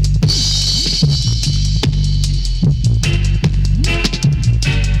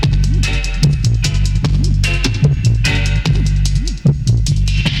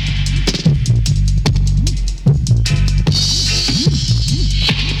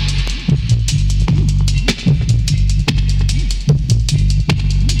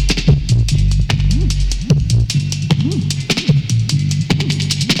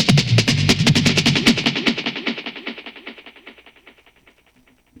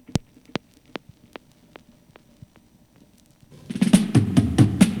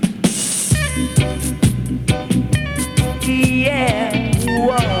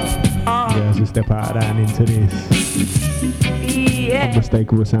 Step out of that and into this.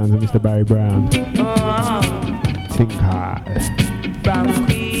 Unmistakable sounds of Mr. Barry Brown. Think hard. From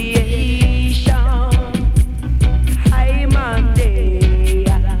creation, high Monday,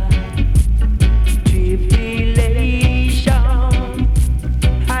 tribulation,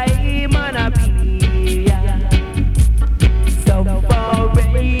 high manapia,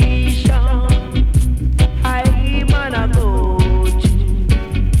 separation, high managoch.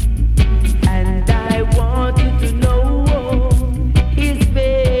 And I want you to know it's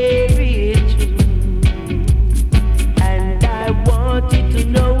very true. And I want you to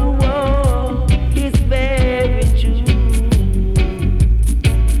know it's very true.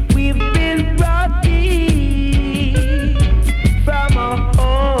 We've been brought in from a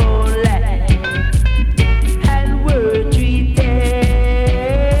whole land and we're treated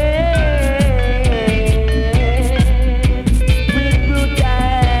with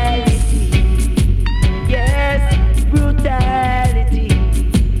brutality. Yes, brutality.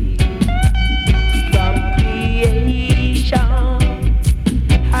 From creation,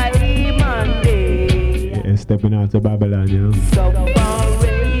 high Monday, Yeah, stepping out to Babylon, you know.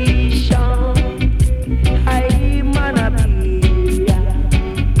 separation, high manapia,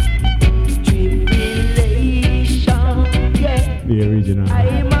 tribulation, yeah, The original.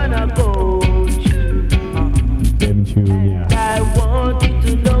 high managoch. Them tune, yeah. I want you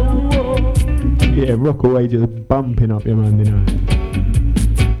to know Yeah, Rockaway just bumping up your man, you know.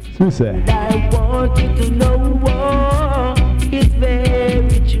 So say. I want you to know it's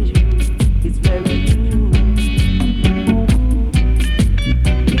very true. It's very true.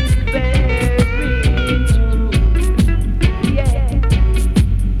 It's very true. Yeah.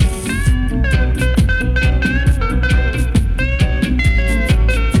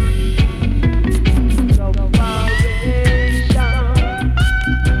 Separation,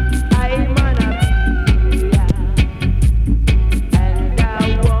 high manapia, and I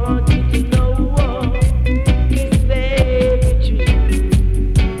want you to know it's very true.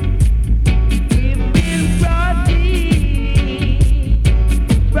 We've been brought in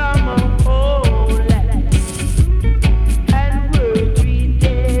from a whole land, and we're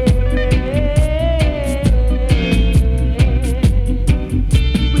treated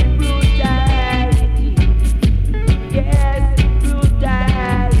with brutality. Yes,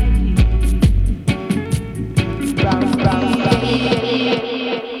 brutality. From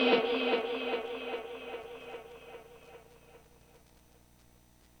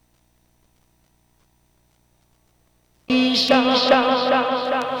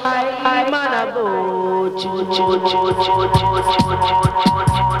I man go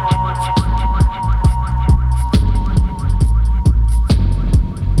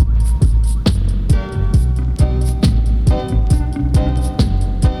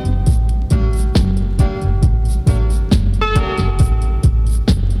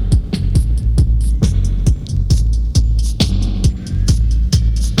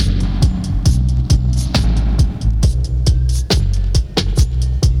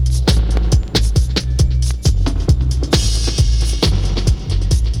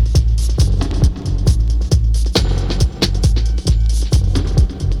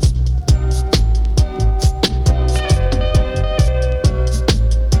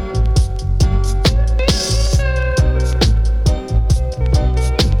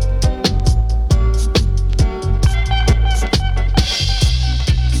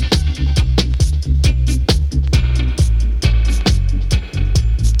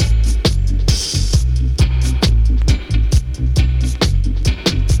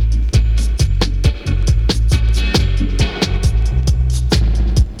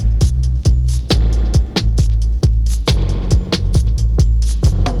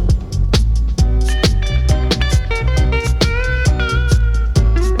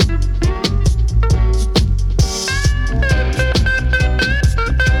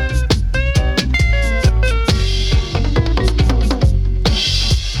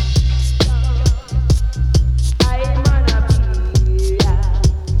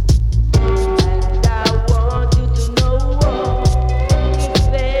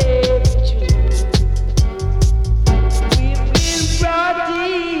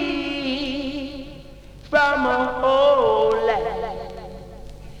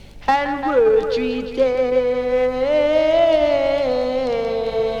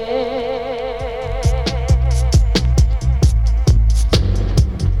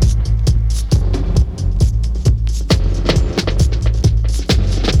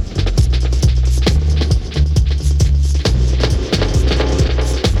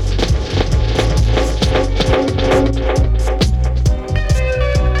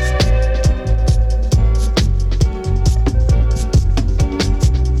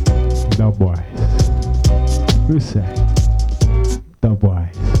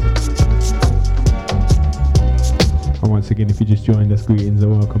Again, if you just joined us, greetings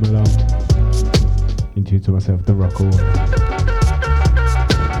and welcome along. In tune to myself, the Rockaway.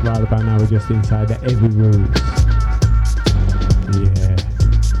 Right about now, we're just inside the Heavy Roots. Yeah.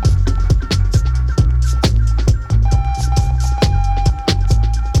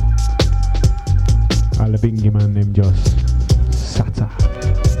 All the bingy man, them just Sata.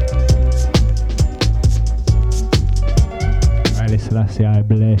 Haile Selassie, I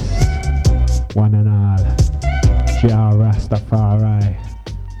bless one and all. Jah Rastafari,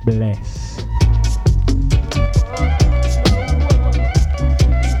 bless.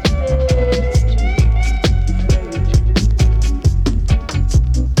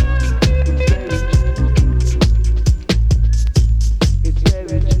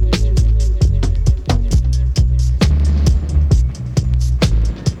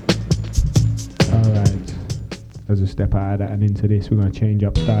 Alright, as we step out of that and into this, we're going to change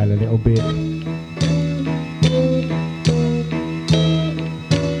up style a little bit.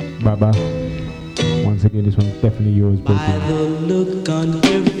 Baba, once again, this one's definitely yours, baby. By the look on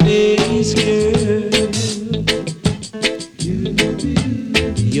your face, girl,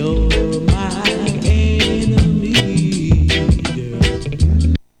 you're my enemy, girl.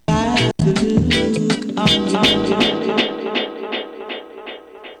 By the look on your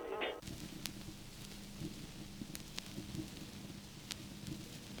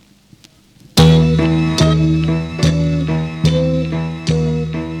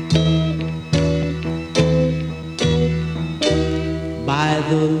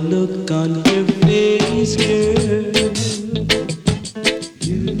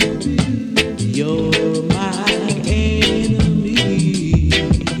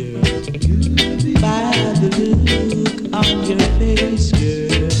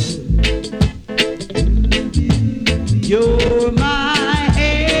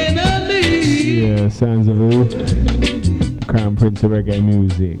to reggae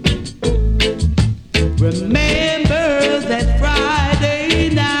music. Remember that Friday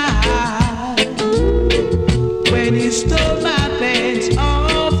night when you stole my pants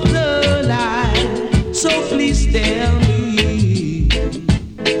off the line. So please tell me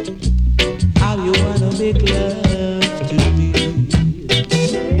how you wanna make love to me.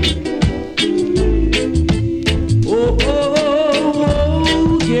 Oh, oh,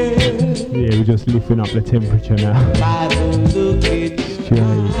 oh, yeah. Yeah, we're just lifting up the temperature now.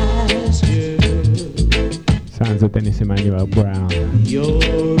 Sounds of Dennis Emmanuel Brown. You're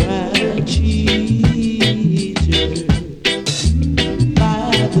a cheater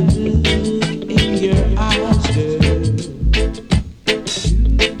by the look in your eyes, girl.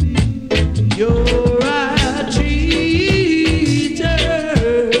 You're a cheater,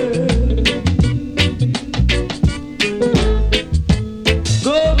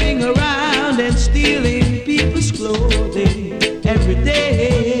 going around and stealing people's clothing every day.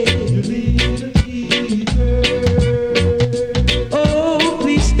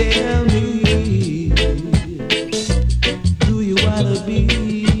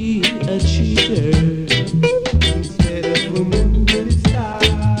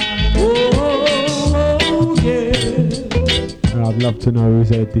 Love to know who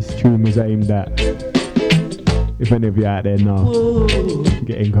said this tune was aimed at. If any of you out there know,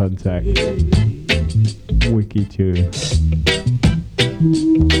 get in contact. Wicked tune.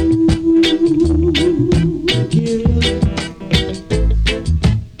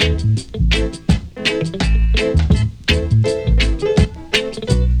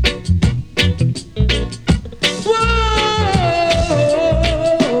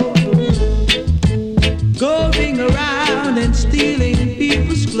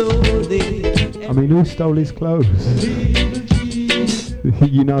 I mean, who stole his clothes?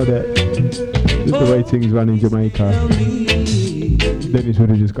 You know that the way things run in Jamaica. Dennis would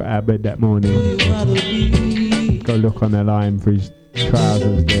have just got out of bed that morning, go look on the line for his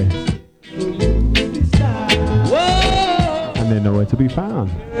trousers there, and they're nowhere to be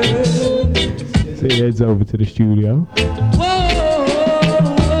found. So he heads over to the studio.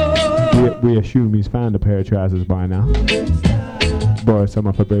 We assume he's found a pair of trousers by now. Borrowed some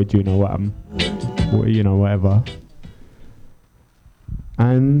off a bird, you know what happened. whatever.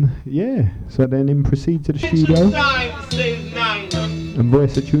 And yeah, so then him proceed to the studio and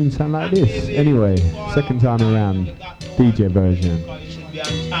voice a tune sound like this. Anyway, second time around, DJ version.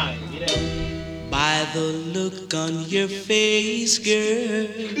 By the look on your face, girl,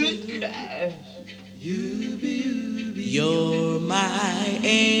 you're my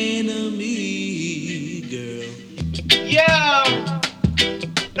enemy, girl. Yeah!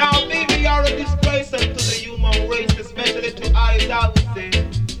 Now, baby, you're a disgrace unto the human race, especially to I would say.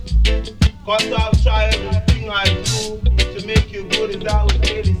 Cause I've tried everything I do to make you good, as I would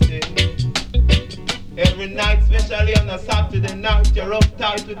really say. Every night, especially on a Saturday night, you're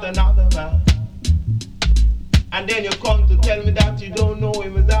uptight with another man. And then you come to tell me that you don't know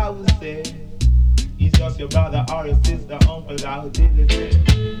him, as I would say. He's just your brother or your sister, uncle, as I would really say.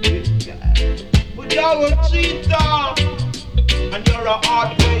 But you're a cheater, and you're a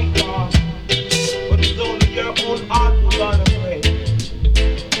heartbreaker. But it's only your own heart who's gonna break.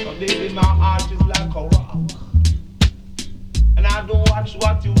 But baby, my heart is like a rock, and I don't watch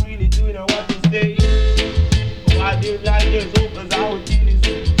what you really doing or what you say. But while there's like there's hope, as I would really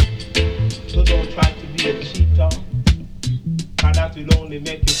say. So don't try to be a cheater, cause that will only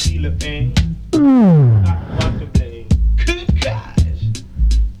make you feel the pain. I want to blame. Good gosh.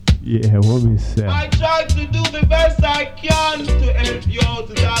 Yeah, what we say? I try to do the best I can to help you out,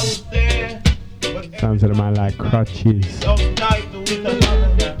 as I would say. But sounds like a man like Crutches.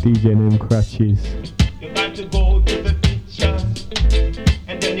 DJ named Crutches. You got to go to the pictures,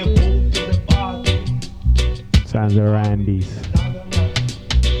 and then you go to the party. Sounds of Randy's.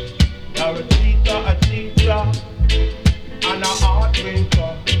 You're a cheater, and a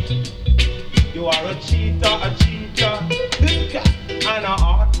heartbreaker. You are a cheater, and a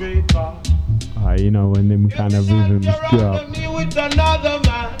heartbreaker. You know when them kind of rhythms drop. Me with another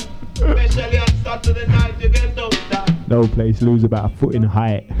man, especially on Saturday night you get out that. The whole place lose about a foot in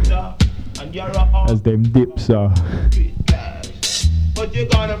height And you're a as them dips are. But you're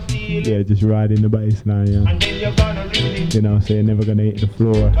gonna feel yeah, just riding the bass line, yeah. And then you're gonna really, so you're never gonna hit the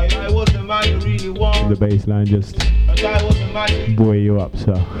floor. I was the man you really want. The bass line just buoy you up,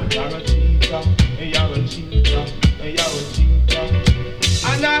 so. You're a cheater, you're a cheater, you're a cheater.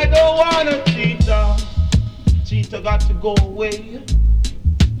 And I don't want a cheater. Cheater got to go away.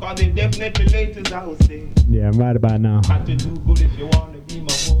 Cause they definitely late, as I would say. Yeah, I'm right about now. Got to do good if you want to be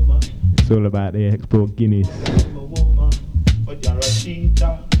my woman. It's all about the export Guinness. But you're a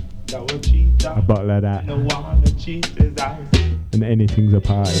cheater, you're a cheater. A bottle of that. No one to cheat, as I say. And anything's a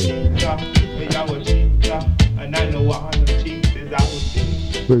party. You're a cheater, and I know one to cheat, as I would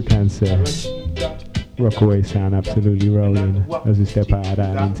say. Who can say? Rockaway sound absolutely rolling as we step out of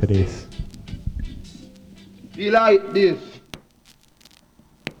that and into this. Be like this.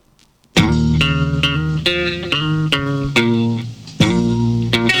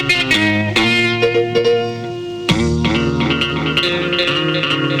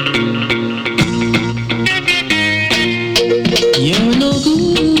 You're no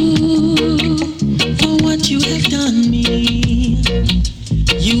good for what you have done me.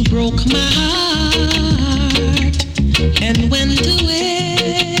 You broke my heart and went away.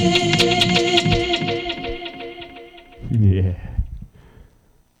 Yeah.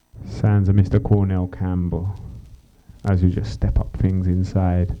 Sounds of Mr. Cornell Campbell as we just step up things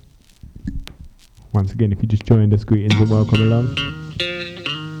inside. Once again, if you just joined us, greetings and welcome along.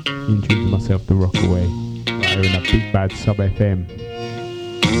 Introduce myself to Rockaway. Right here in a big bad Sub FM.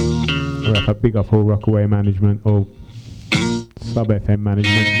 We're up a big up all Rockaway management or Sub FM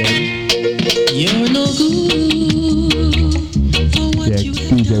management then. You're no good for what you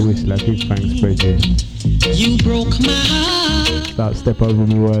have DJ Whistler, big thanks, Bridget. You broke my heart. Start step over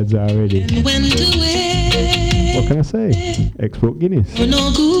my words already. And went away. What can I say? Export Guinness. You're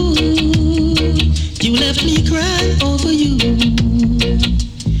no good. You left me crying over you.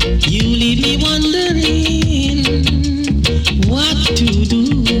 You leave me wondering what to do.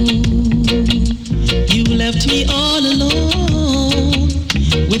 You left me all alone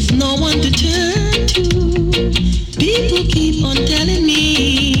with no one to turn to. People keep on telling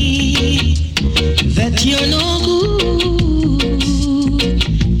me that you're no good.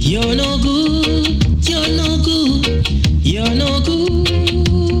 You're no good. You're no good. You're no good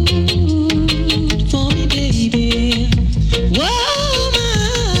for me, baby.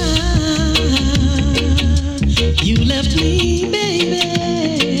 You left me, baby,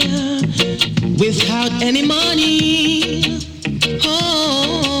 without any money.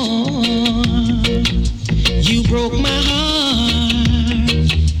 Oh, you broke my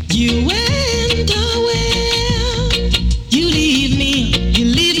heart. You went away. You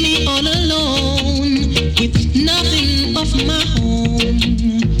leave me all alone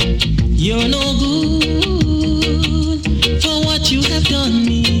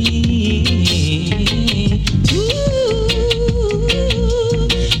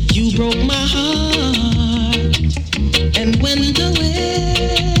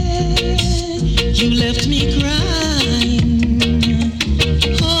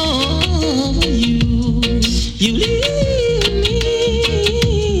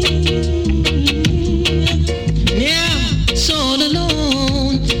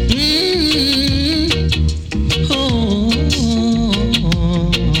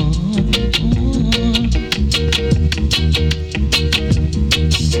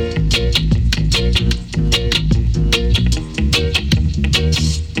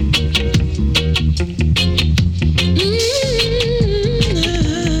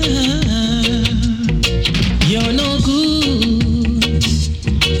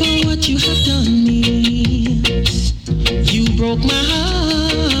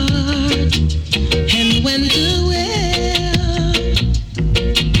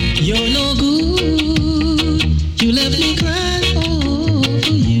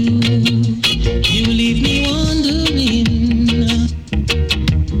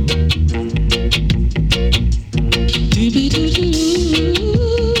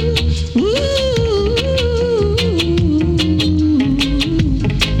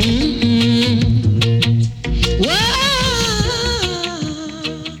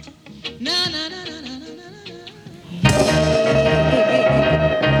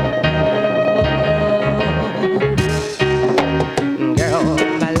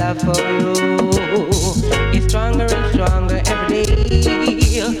for you is stronger and stronger every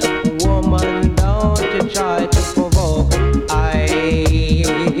day. Woman, don't you try to provoke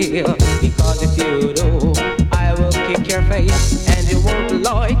because if you do, I will kick your face and you won't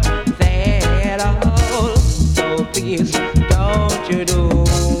like that at all. So please, don't you do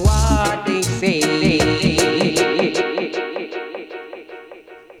what they say.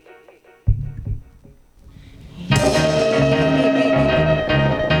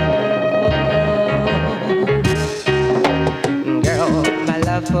 Girl, my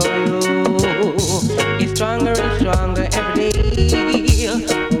love for you is stronger and stronger every day.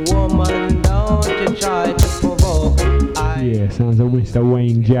 Woman, don't you try to provoke. Yeah, sounds like Mr.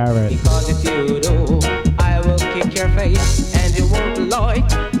 Wayne Jarrett. Because if you do, I will kick your face and you won't like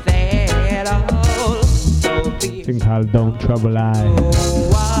that at all. So please, Think I'll don't trouble I.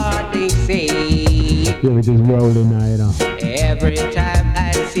 what they say. Yeah, we just rolling now, you know. Every time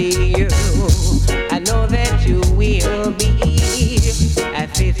I see you, I know that you will be a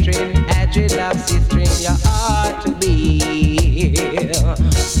sister, a dreadlock sister you ought to be.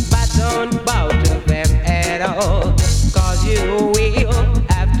 But don't bow to them at all, cause you will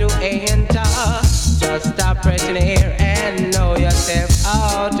have to enter. Just stop pressing here and know yourself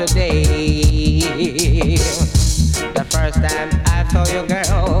out today. The first time I saw you,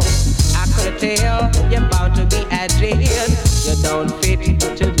 girl, I could tell you're bound to be a dream. You don't fit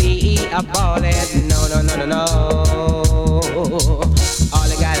to be a ballhead. No, no, no, no, no. All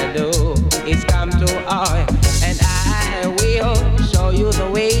you gotta do is come to I, and I will show you the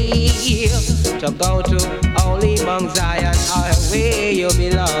way to go to Holy Mount Zion, or where you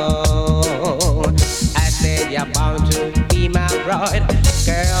belong. I said you're bound to be my bride,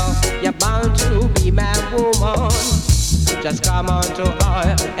 girl. You're bound to be my woman. Just come on to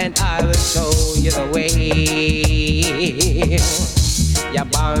her and I will show you the way. You're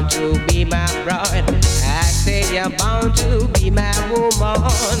bound to be my bride. I said you're bound to be my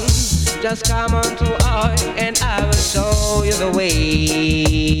woman. Just come on to her and I will show you the way.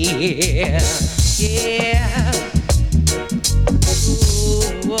 Yeah.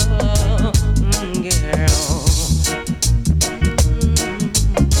 Ooh, oh, girl.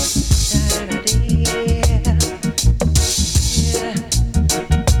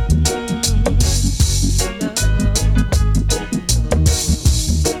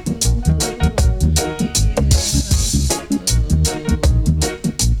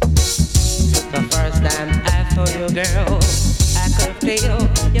 Girl, I could tell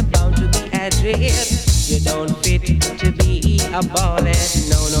you're bound to be a dread. You don't fit to be a ballhead.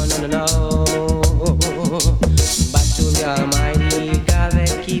 No, no, no, no, no. But to the Almighty God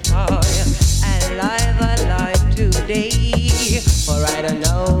that keep her alive today. For I don't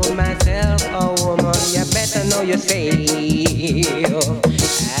know myself, a woman, you better know yourself.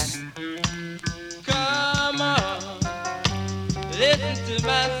 Come on, listen to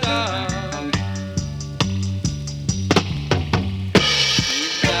my song.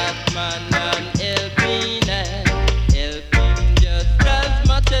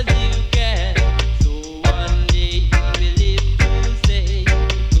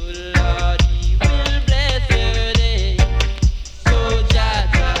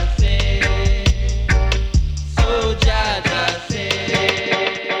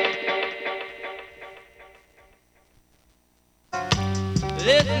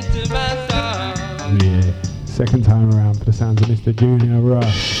 Second time around for the sounds of Mr. Junior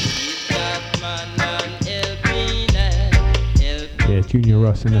Russ. Yeah, Junior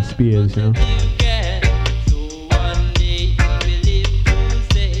Russ and the Spears, you know.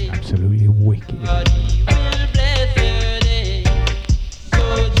 Absolutely wicked.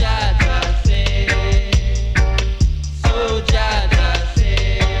 Soldier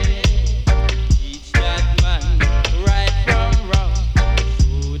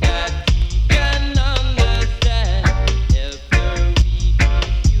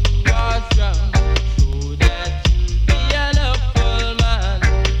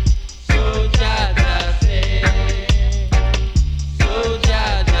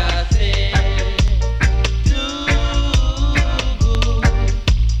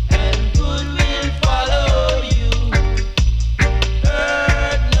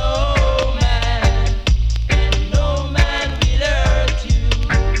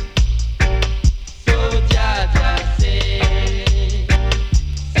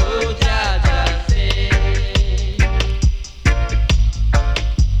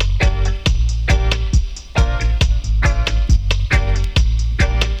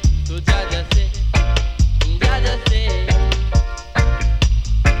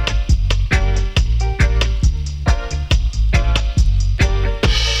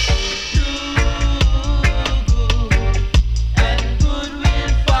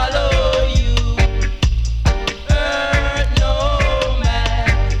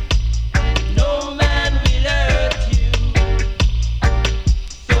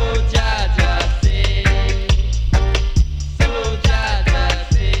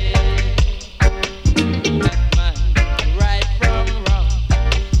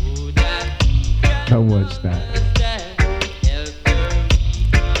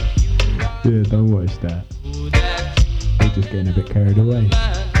Yeah, don't watch that. We're just getting a bit carried away.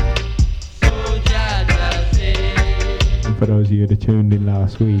 And for those of you that tuned in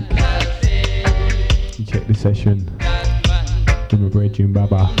last week, you checked the session from my brethren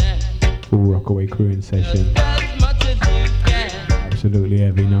Baba, full Rockaway crewing session. Absolutely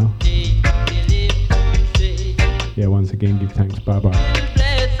heavy now. Yeah, once again, give thanks Baba.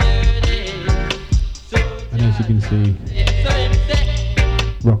 And as you can see,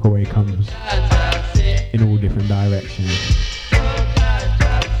 Rockaway comes in all different directions.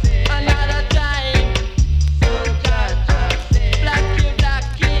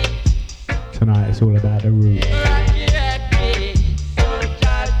 Tonight it's all about the root.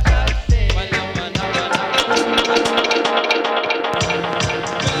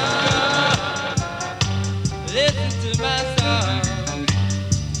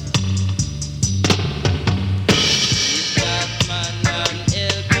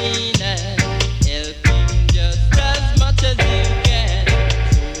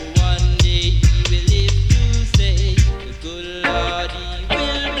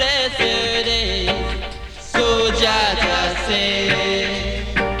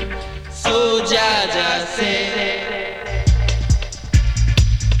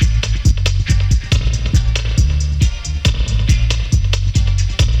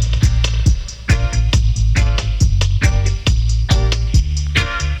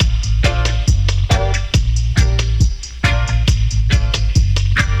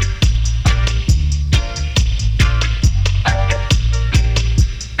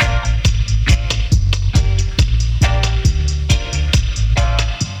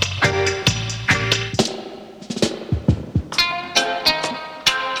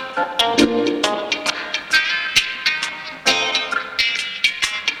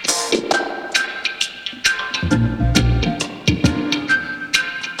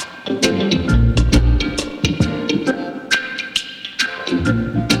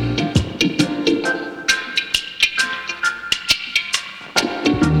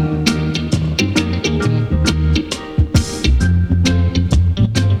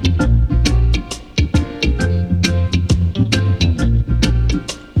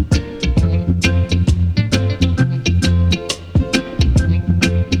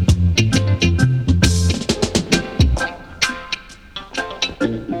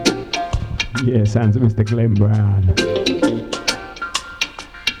 Yeah, sounds of Mr. Glenn Brown.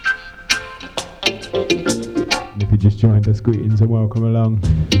 And if you just joined us, greetings and welcome along.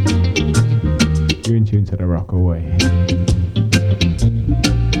 You're in tune to the Rockaway.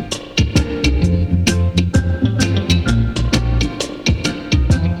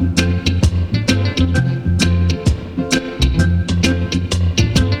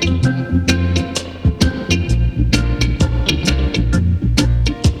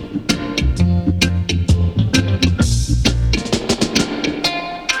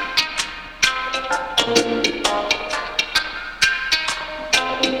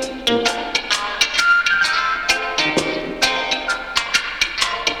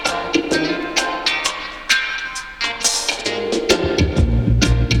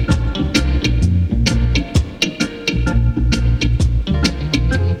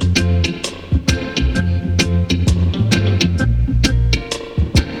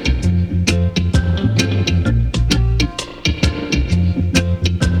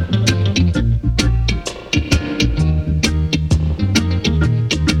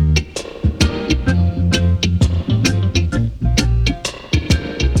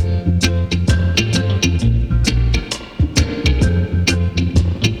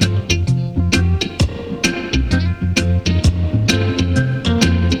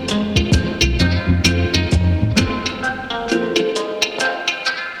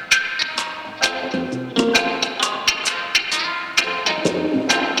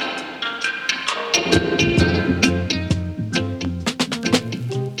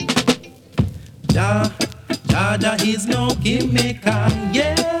 Jaja is no gimmick,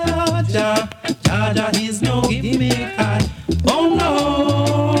 yeah, Jaja is no gimmick. Oh no,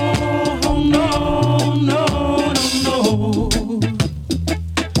 oh no, no, no, no.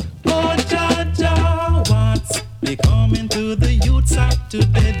 Oh Jaja, what's becoming to the youths of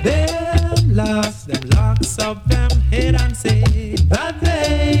today? They've lost them locks of them head and say that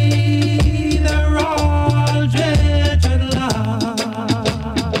they're all dreadlocked.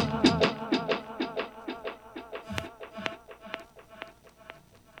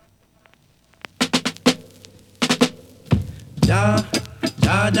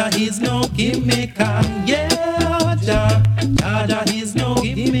 Jaja is no gimmick, yeah, Jaja is no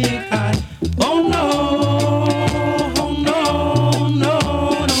gimmick. Oh no, oh no, no,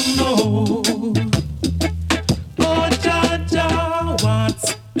 no, no.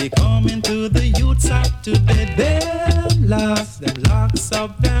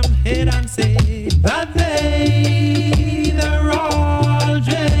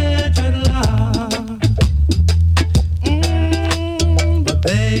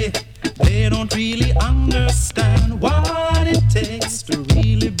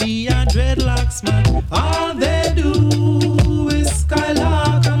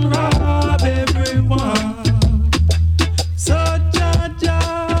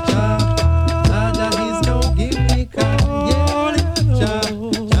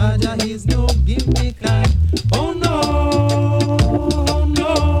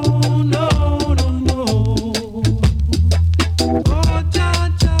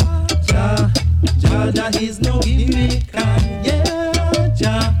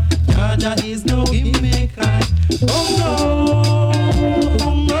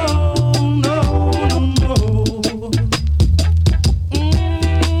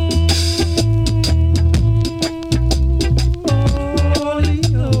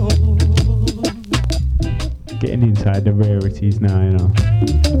 rarities now, you know.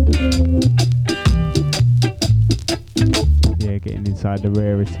 Yeah, getting inside the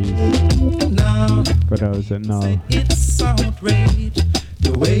rarities. Now, for those that know. it's outrage.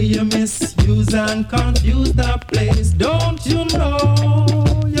 The way you misuse and confuse the place. Don't you know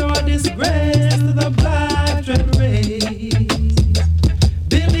you're a disgrace to the black red race?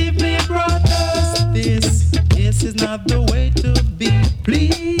 Believe me, brothers, this is not the way to be.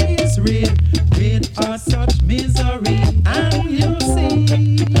 Please rid of such misery, and you'll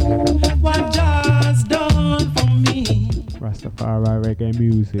see what God's done for me. Rastafari reggae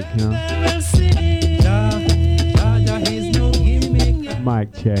music, you know.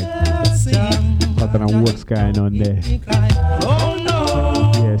 Mic check. I don't know what's going on there.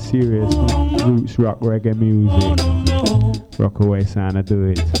 Yeah, serious roots rock reggae music. Rockaway sound, I do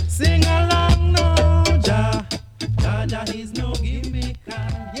it. Sing along now, Jah, he's no gimmick.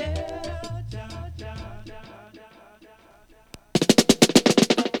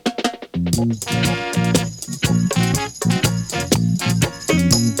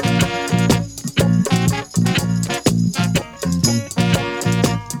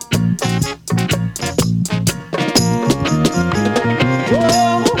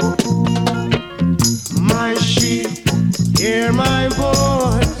 My sheep, hear my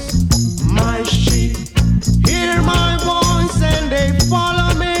voice. My sheep, hear my voice, and they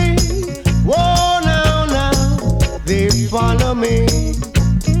follow me. Whoa, now, they follow me.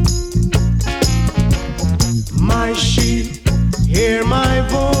 My sheep, hear my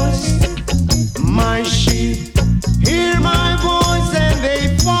voice. My sheep, hear my voice, and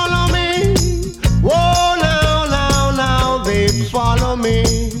they follow me. Whoa, now, they follow me.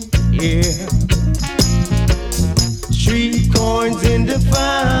 Yeah. 3 coins in the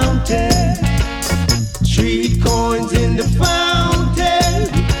fountain. 3 coins in the fountain.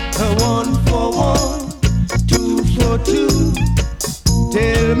 1 for 1, 2 for 2.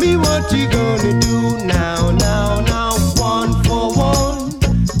 Tell me what you gonna do now. 1 for 1,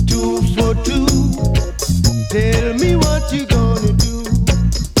 2 for 2. Tell me what you gonna do.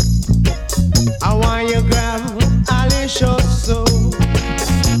 I want you grab Alicia so.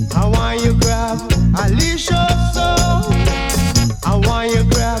 I want you grab Alicia so. I want you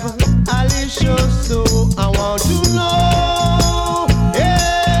grab Alicia so. I want to know,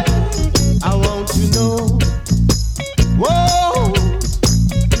 yeah. I want to know. Whoa.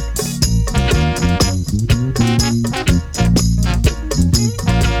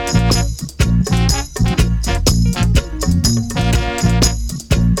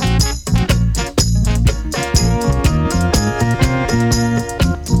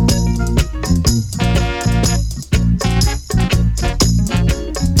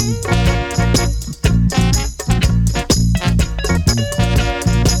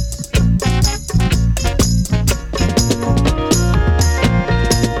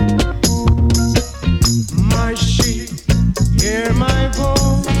 My sheep, hear my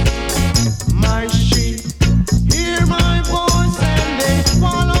voice. My sheep, hear my voice, and they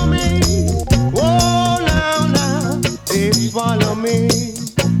follow me. Whoa, now, they follow me.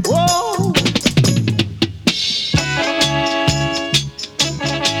 Whoa.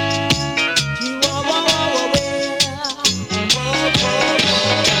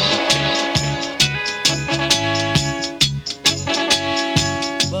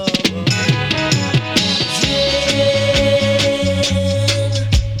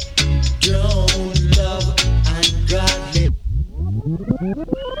 Don't love and godly.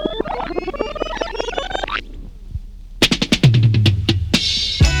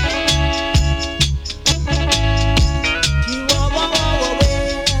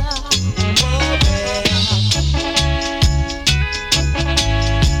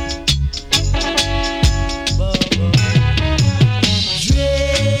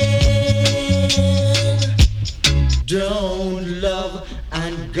 Don't love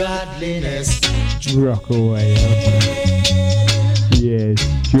and godliness. Rockaway, yeah. Yes,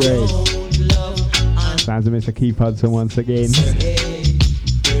 Dre. Sounds of Mr. Keith Hudson once again.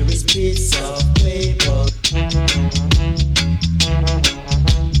 There is piece of paper.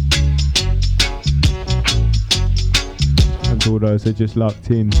 And all those are just locked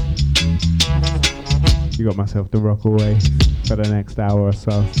in. You got myself the Rockaway for the next hour or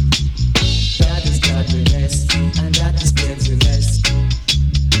so. That is godliness, and that is cleanliness.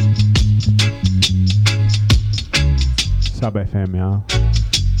 Sub FM, y'all.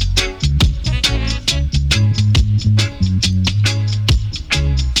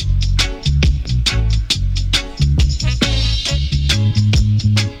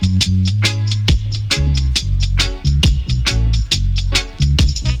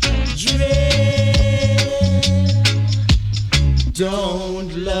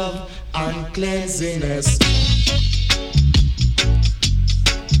 love and cleanliness.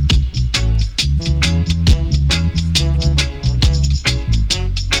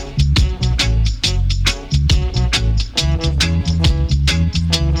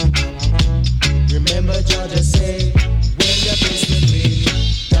 Remember Georgia say, when the best will win,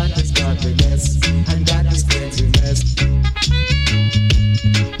 that is godliness, and that is cleanliness.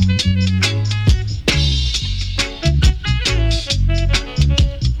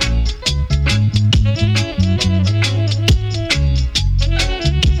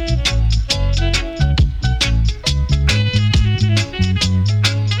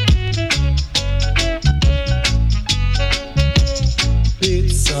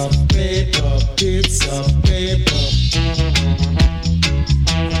 Bits of paper.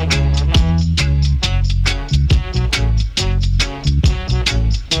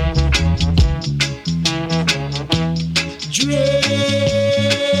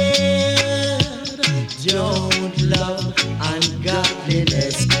 Dread, don't love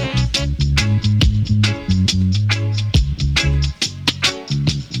ungodliness.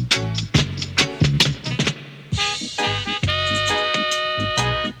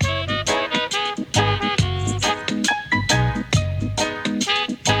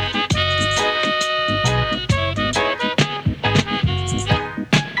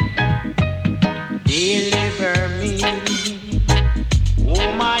 Deliver me, oh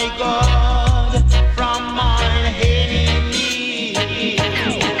my God, from my enemy.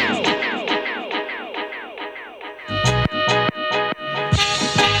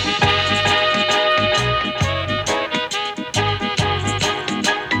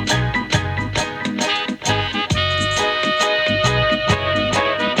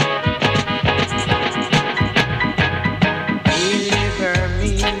 Deliver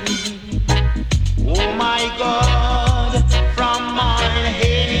me, oh my God, from my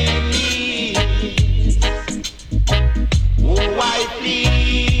enemies. Oh, I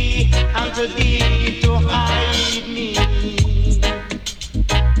plead unto thee to hide me.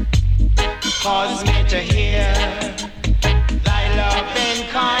 Cause me to hear thy love and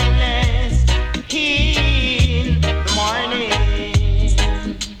kindness in the morning.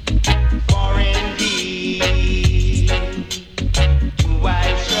 For indeed do I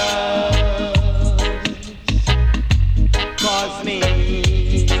trust. Cause me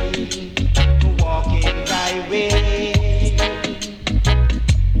to walk in thy way.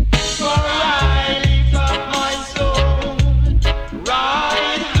 For I lift up my soul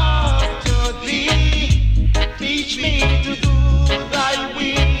right up to thee. Teach me to do thy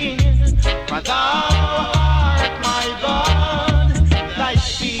will. For thou art my God, thy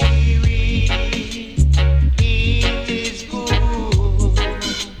spirit, it is good.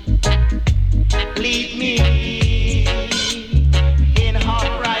 Lead me in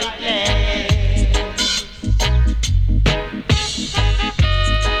uprightness.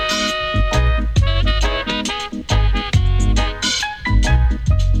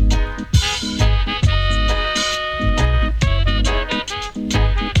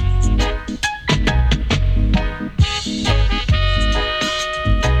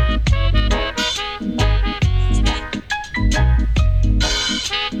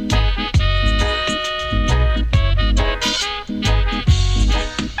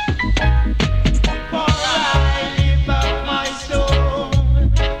 For I lift up my soul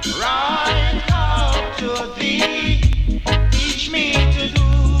right up to thee. Teach me to do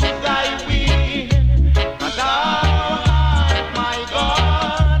thy will. For thou art my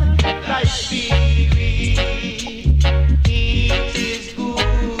God, thy spirit, it is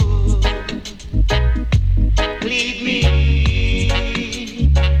good. Lead me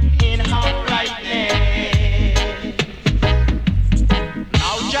in uprightness.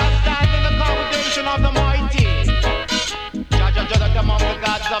 Now just stand in the congregation of the mighty, judge among the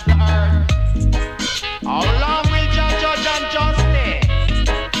gods of the earth. How long will judge unjustly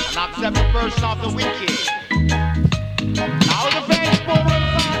and accept the person of the wicked? Now the faithful will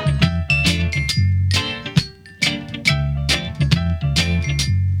find.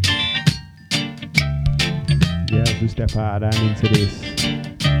 Yeah, as we step out and into this,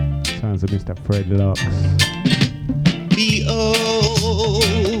 sounds of Mr. Fred Lux. Behold,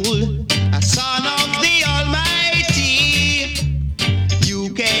 a son of the Almighty,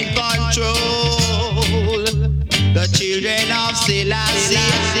 you can control the children of Selassie.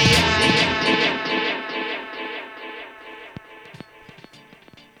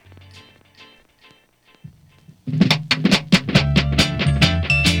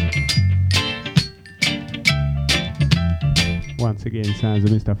 Once again, sounds of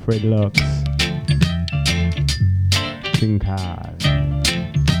Mr. Fred Lux. Think hard.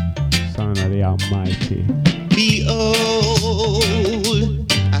 the Almighty. Behold,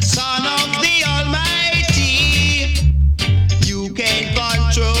 a son of the Almighty. You can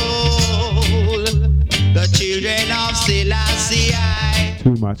control the children of Selassie.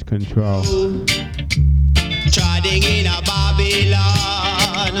 Too much control. Treading in a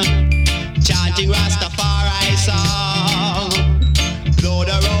Babylon, chanting Rastafari song. Though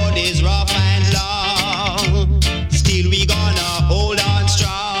the road is rough and long, still we gonna hold on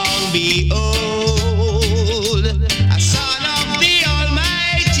strong. Behold, a son of the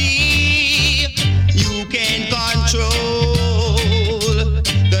Almighty. You can control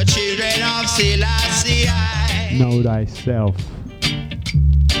the children of Selassie. Know thyself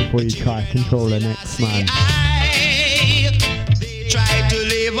before you try to control the next man. Try to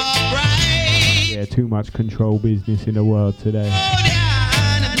live upright. Yeah, too much control business in the world today.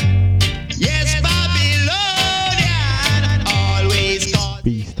 Yes, Babylonian, always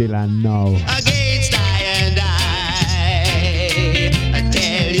Be still and know. against I and I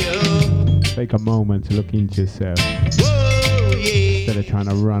tell you. Take a moment to look into yourself. Whoa, yeah. Instead of trying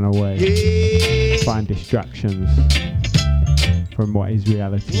to run away. Yeah. Find distractions from what is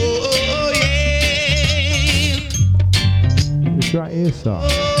reality. Oh, yeah. It's right here, sir.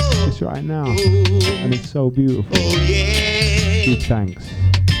 It's right now. And it's so beautiful. Oh, yeah. Give thanks.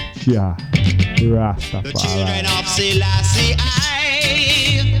 Jah The Rastafari. children of Selassie,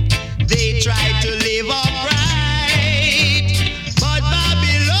 they try to live upright, but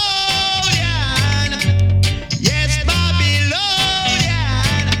Babylonian, yes,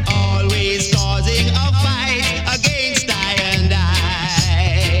 Babylonian, always causing a fight against I and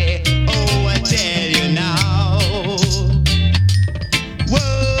I. Oh, I tell you now.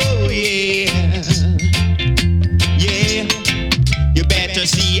 Whoa, yeah, yeah. You better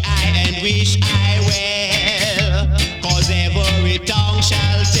see I and wish I well, 'cause every tongue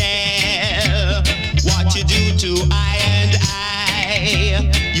shall tell what you do to I and I.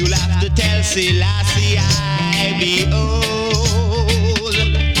 You'll have to tell Selassie I. Behold,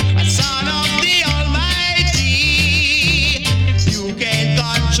 a son of the Almighty. You can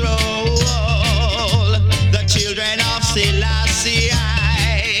control the children of Selassie I.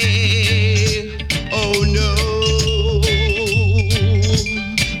 Oh no.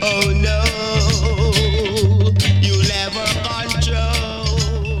 Oh no, you'll never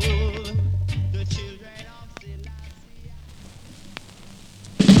control the children of Selassie.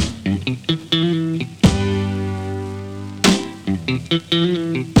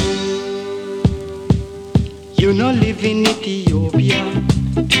 You no live in Ethiopia.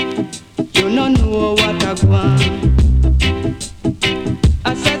 You no know what I want.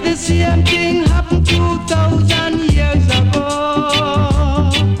 I said the same thing happened 2,000 years ago.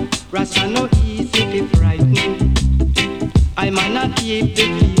 Rasta no easy be frightened. I might not keep the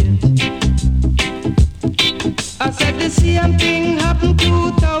faith. I said the same thing happened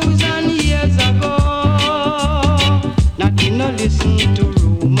 2,000 years ago. Nothing no listen to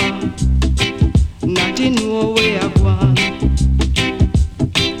rumor. Nothing know where I want.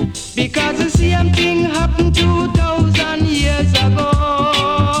 Because the same thing happened 2,000 years ago.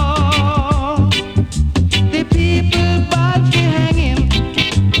 The people bought to hang him.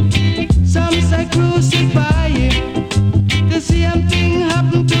 Some say crucify him. The same thing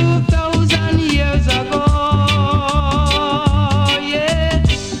happened 2,000 years ago. Yeah.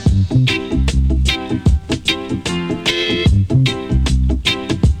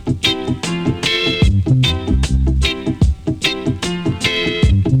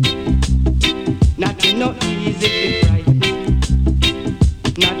 Nothing no easy to frighten.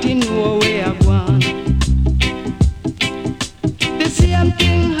 Nothing no way I want. The same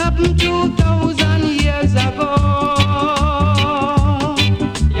thing happened 2,000 years ago.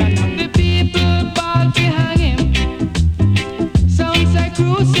 The people bought to hang him. Some say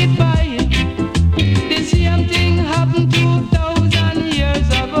crucify him. The same thing happened 2,000 years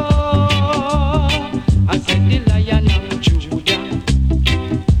ago. I said the Lion of Judah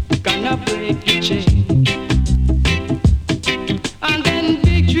gonna break the chain. And then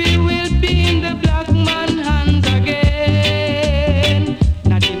victory will be in the black man's hands again.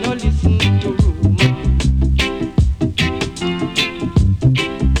 Nothing no listen to rumor.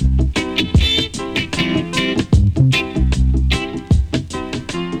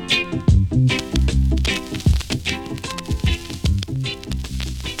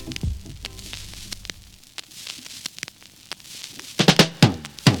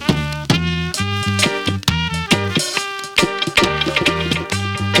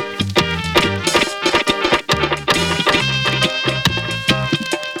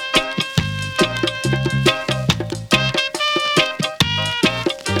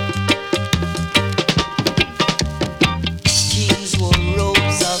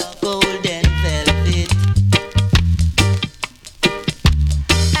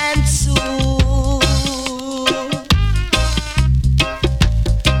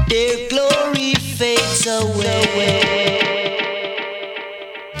 their glory fades away.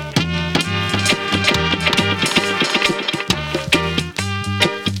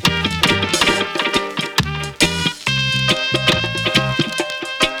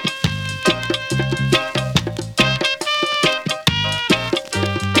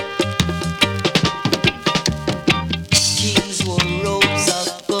 Kings wore robes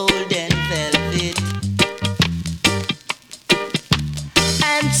of gold and velvet,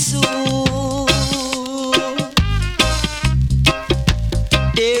 and soon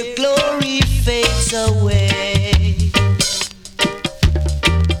their glory fades away.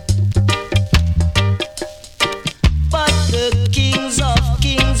 But the kings of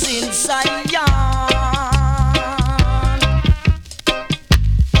kings in Zion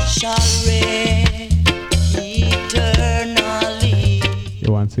shall reign eternally. Yeah,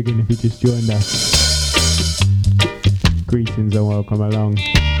 once again, if you just joined us, greetings and welcome along.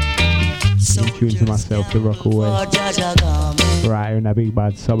 In tune to myself, the Rockaway. Right here in that big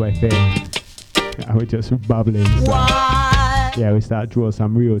bad subway thing. And we're just bubbling. So. Yeah, we start drawing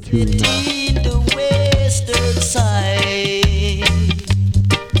some real tune now. In the western side,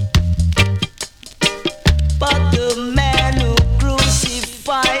 but the man who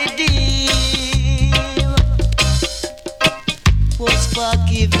crucified him was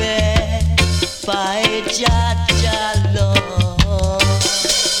forgiven by Jah Lord.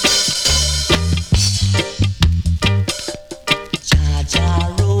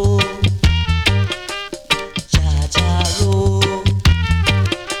 Jah rule, Jah rule,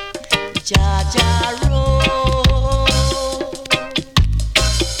 Jah rule,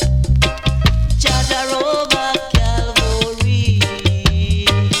 Jah over Calvary.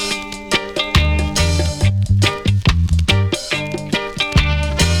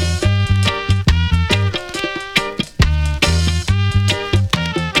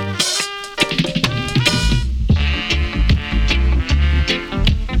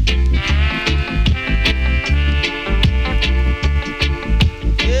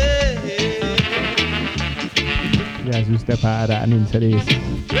 Yeah, as we step out of that and into this.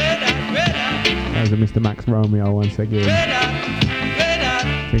 As a Mr. Max Romeo once again.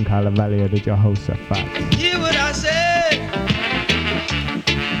 Think I'll Valley of the Jehoshaphat. Hear what I say.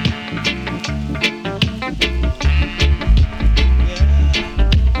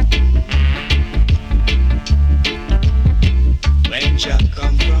 When Jah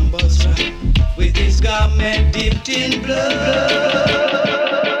come from Bosra with his garment dipped in blood.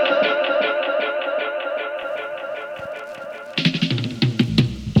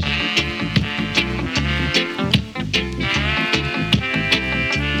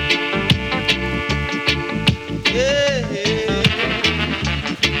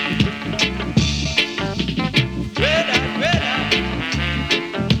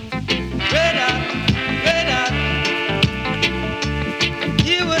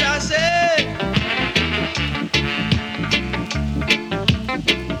 Hear what I say.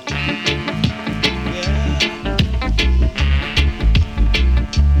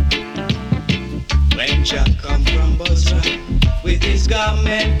 When Jah come from Bosra with his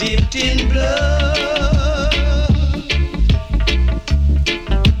garment dipped in blood,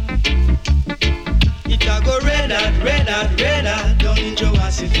 it a go red hot down in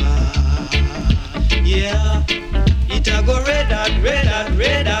Jehoshaphat. Yeah, it a go red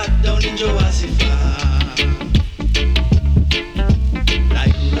hot down in Jehoshaphat.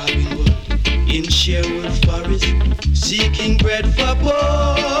 Like Robin Hood in Sherwood Forest, seeking bread for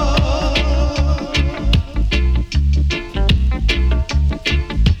poor.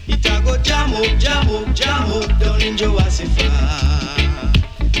 It a go jam up down in Jehoshaphat.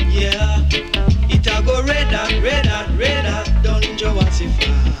 Yeah, it a go red hot down in Jehoshaphat.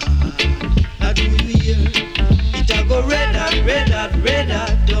 How do you hear? It a go red hot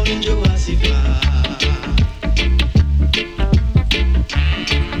down in Jehoshaphat.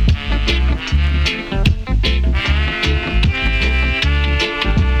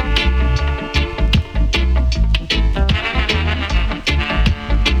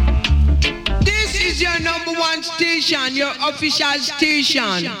 This is your number one station, your official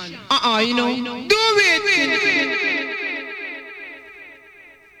station. You know. Do it!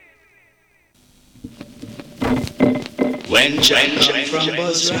 When Jah come from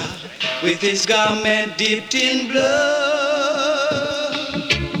Bosra with his garment dipped in blood,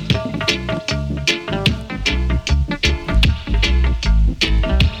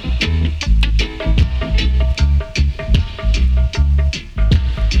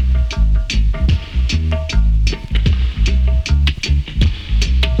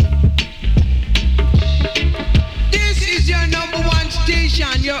 This is your number one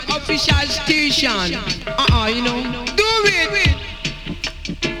station, your official station. You know, do it.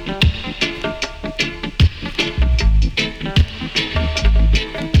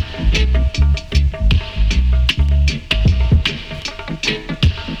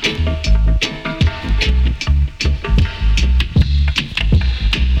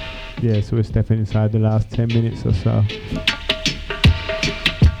 Yeah, so we're stepping inside the last 10 minutes or so.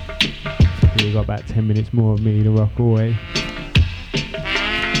 We've got about 10 minutes more of me, the Rockaway.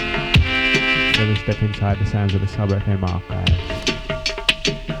 Then we step inside the sounds of the Sub FM archives.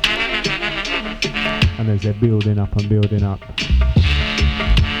 And as they're building up and building up,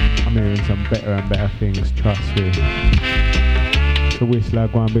 I'm hearing some better and better things, trust me. So Whistler,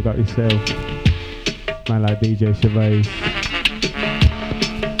 go and big up yourself. Man like DJ Chavez.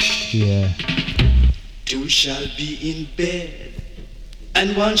 Yeah. Two shall be in bed,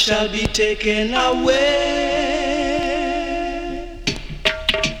 and one shall be taken away.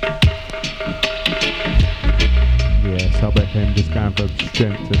 Yeah, Sub FM just going from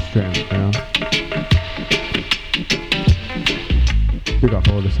strength to strength, you know. Big up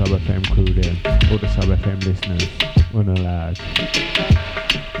all the Sub FM crew there, all the Sub FM listeners, unallowed.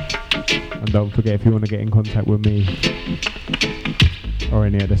 And don't forget, if you want to get in contact with me, or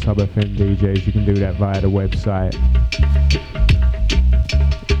any of the Sub FM DJs, you can do that via the website.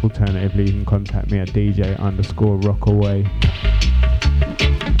 Alternatively, you can contact me at DJ_Rockaway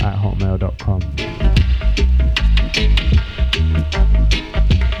at hotmail.com.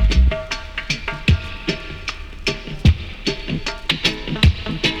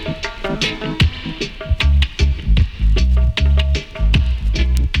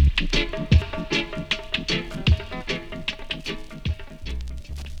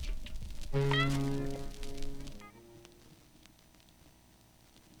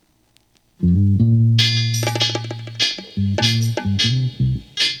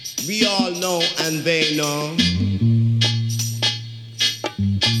 We all know and they know,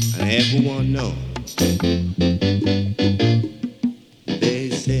 and everyone know. They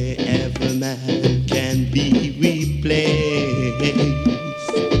say every man can be replaced.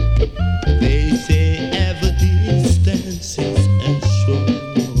 They say every distance is a shore.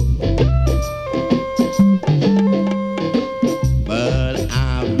 But I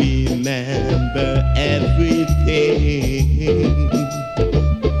remember everything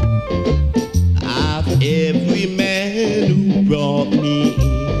of every man who brought me in.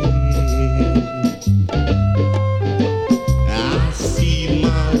 I see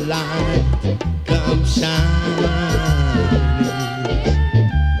my light come shining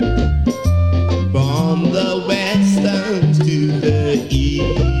from the western to the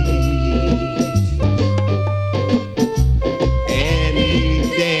east. Any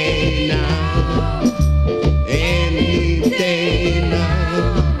day now, any day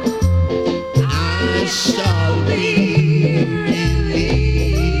now, I shall be released.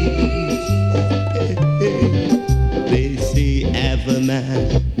 They say every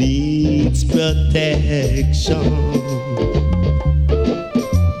man needs protection.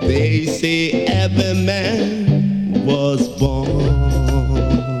 They say every man was born.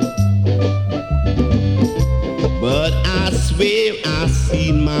 But I swear I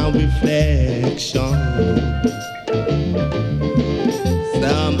see my reflection.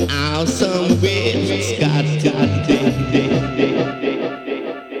 Somehow, somewhere, it's got to be.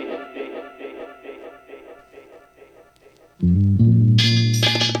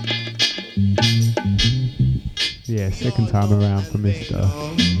 Yeah, second time around for Mr.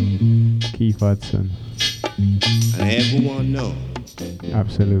 Keith Hudson. And everyone know.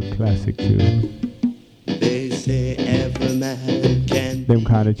 Absolute classic tune. They say every man can. Them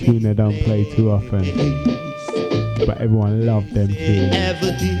kind of tune they don't play too often, but everyone loved them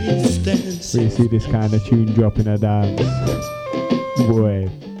tunes. When you see this kind of tune drop in a dance, boy.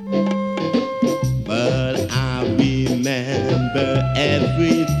 But I remember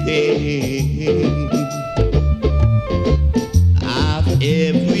everything of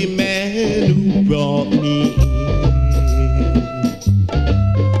every man who brought me in.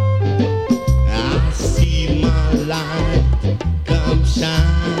 I see my light come shining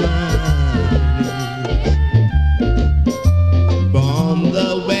from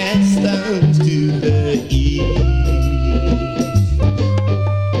the western to the east.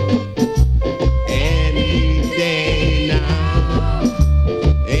 Any day now,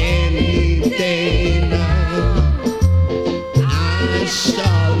 any day now, I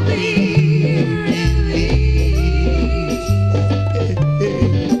shall be released.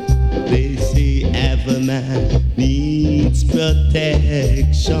 They say every man needs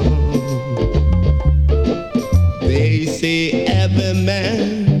protection. They say every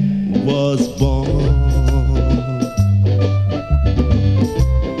man was born.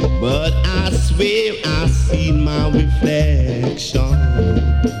 But I swear I seen my reflection.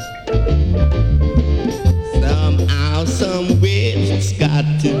 Somehow, somewhere, it's got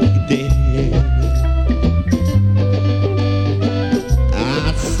to be there.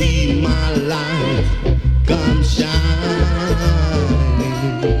 I see my light come shining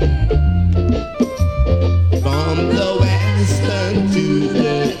from the western to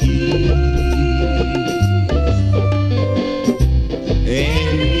the east.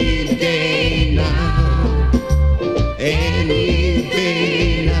 Any day now, any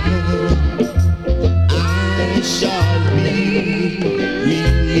day now, I shall be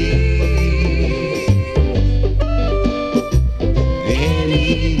released.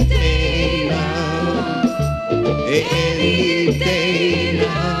 Any day now, any day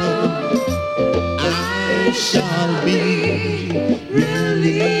now, I shall be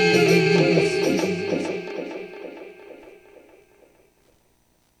released.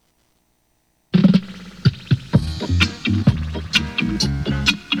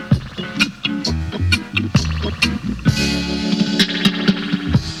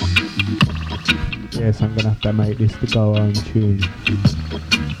 Yes, I'm gonna have to make this the go on tune.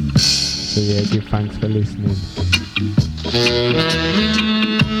 So yeah, give thanks for listening.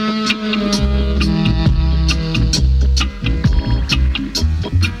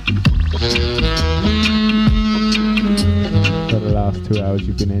 For the last 2 hours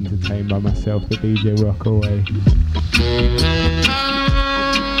you've been entertained by myself, the DJ Rockaway.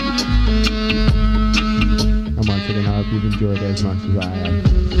 And once again, I hope you've enjoyed it as much as I have.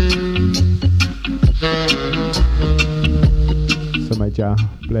 So may Jah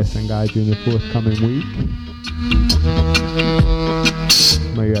bless and guide you in the forthcoming week.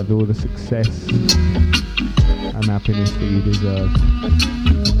 May you have all the success and happiness that you deserve.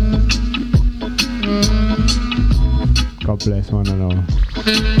 God bless one and all.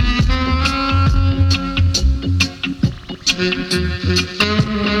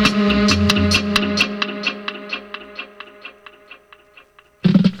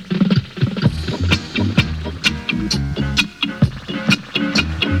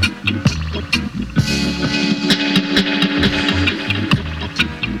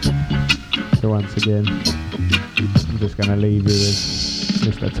 So once again, I'm just going to leave you with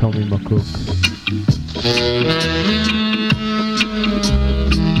Mr. Tommy McCook.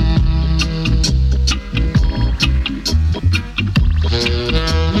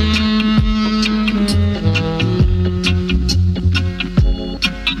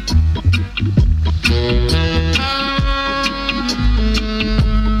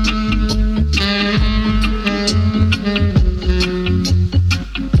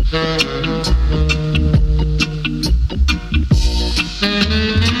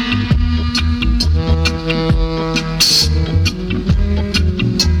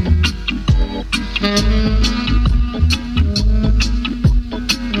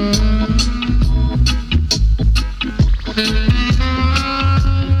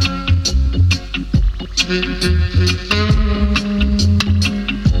 Mm-hmm.